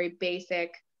to a very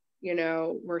basic, you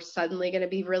know, we're suddenly going to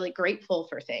be really grateful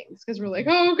for things because we're like,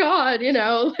 oh God, you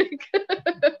know, like,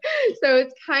 so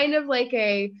it's kind of like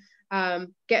a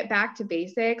get back to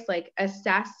basics, like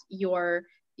assess your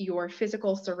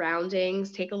physical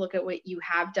surroundings, take a look at what you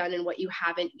have done and what you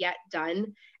haven't yet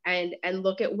done, and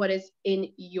look at what is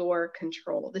in your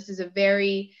control. This is a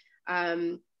very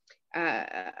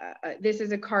this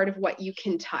is a card of what you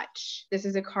can touch. This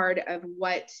is a card of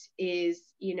what is,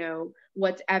 you know,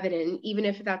 what's evident. Even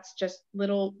if that's just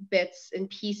little bits and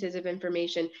pieces of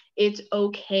information, it's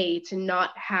okay to not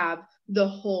have the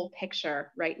whole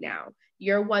picture right now.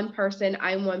 You're one person,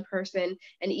 I'm one person.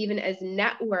 And even as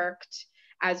networked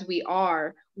as we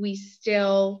are, we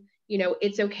still, you know,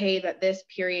 it's okay that this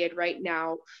period right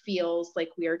now feels like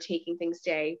we are taking things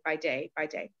day by day by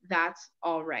day. That's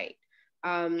all right.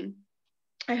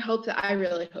 I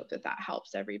really hope that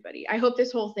helps everybody. I hope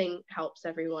this whole thing helps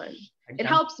everyone. It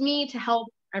helps me to help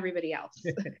everybody else.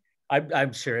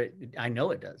 I'm sure I know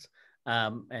it does.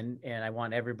 And I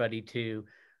want everybody to,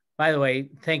 by the way,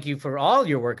 thank you for all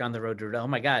your work on the Road to Ruta. Oh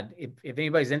my God. If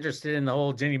anybody's interested in the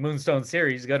whole Jenny Moonstone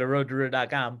series, go to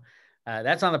roadtoruta.com.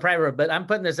 That's on the private road, but I'm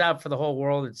putting this out for the whole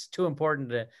world. It's too important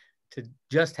to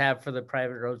just have for the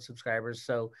private road subscribers.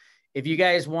 So if you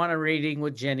guys want a reading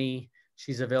with Jenny,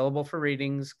 she's available for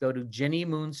readings. Go to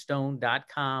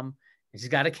jennymoonstone.com. She's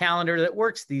got a calendar that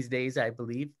works these days, I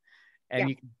believe, and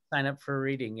you can sign up for a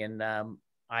reading. And I'm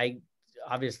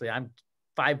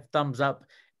 5 thumbs up,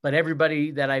 but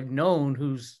everybody that I've known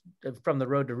who's from the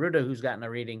Road to Ruta who's gotten a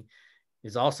reading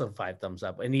is also 5 thumbs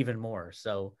up and even more.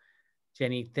 So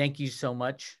Jenny, thank you so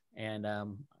much. And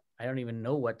I don't even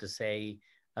know what to say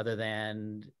other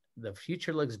than the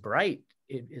future looks bright.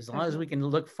 As long as we can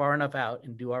look far enough out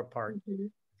and do our part, the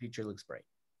future looks bright.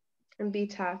 And be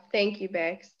tough. Thank you,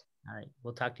 Bix. All right.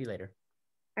 We'll talk to you later.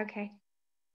 Okay.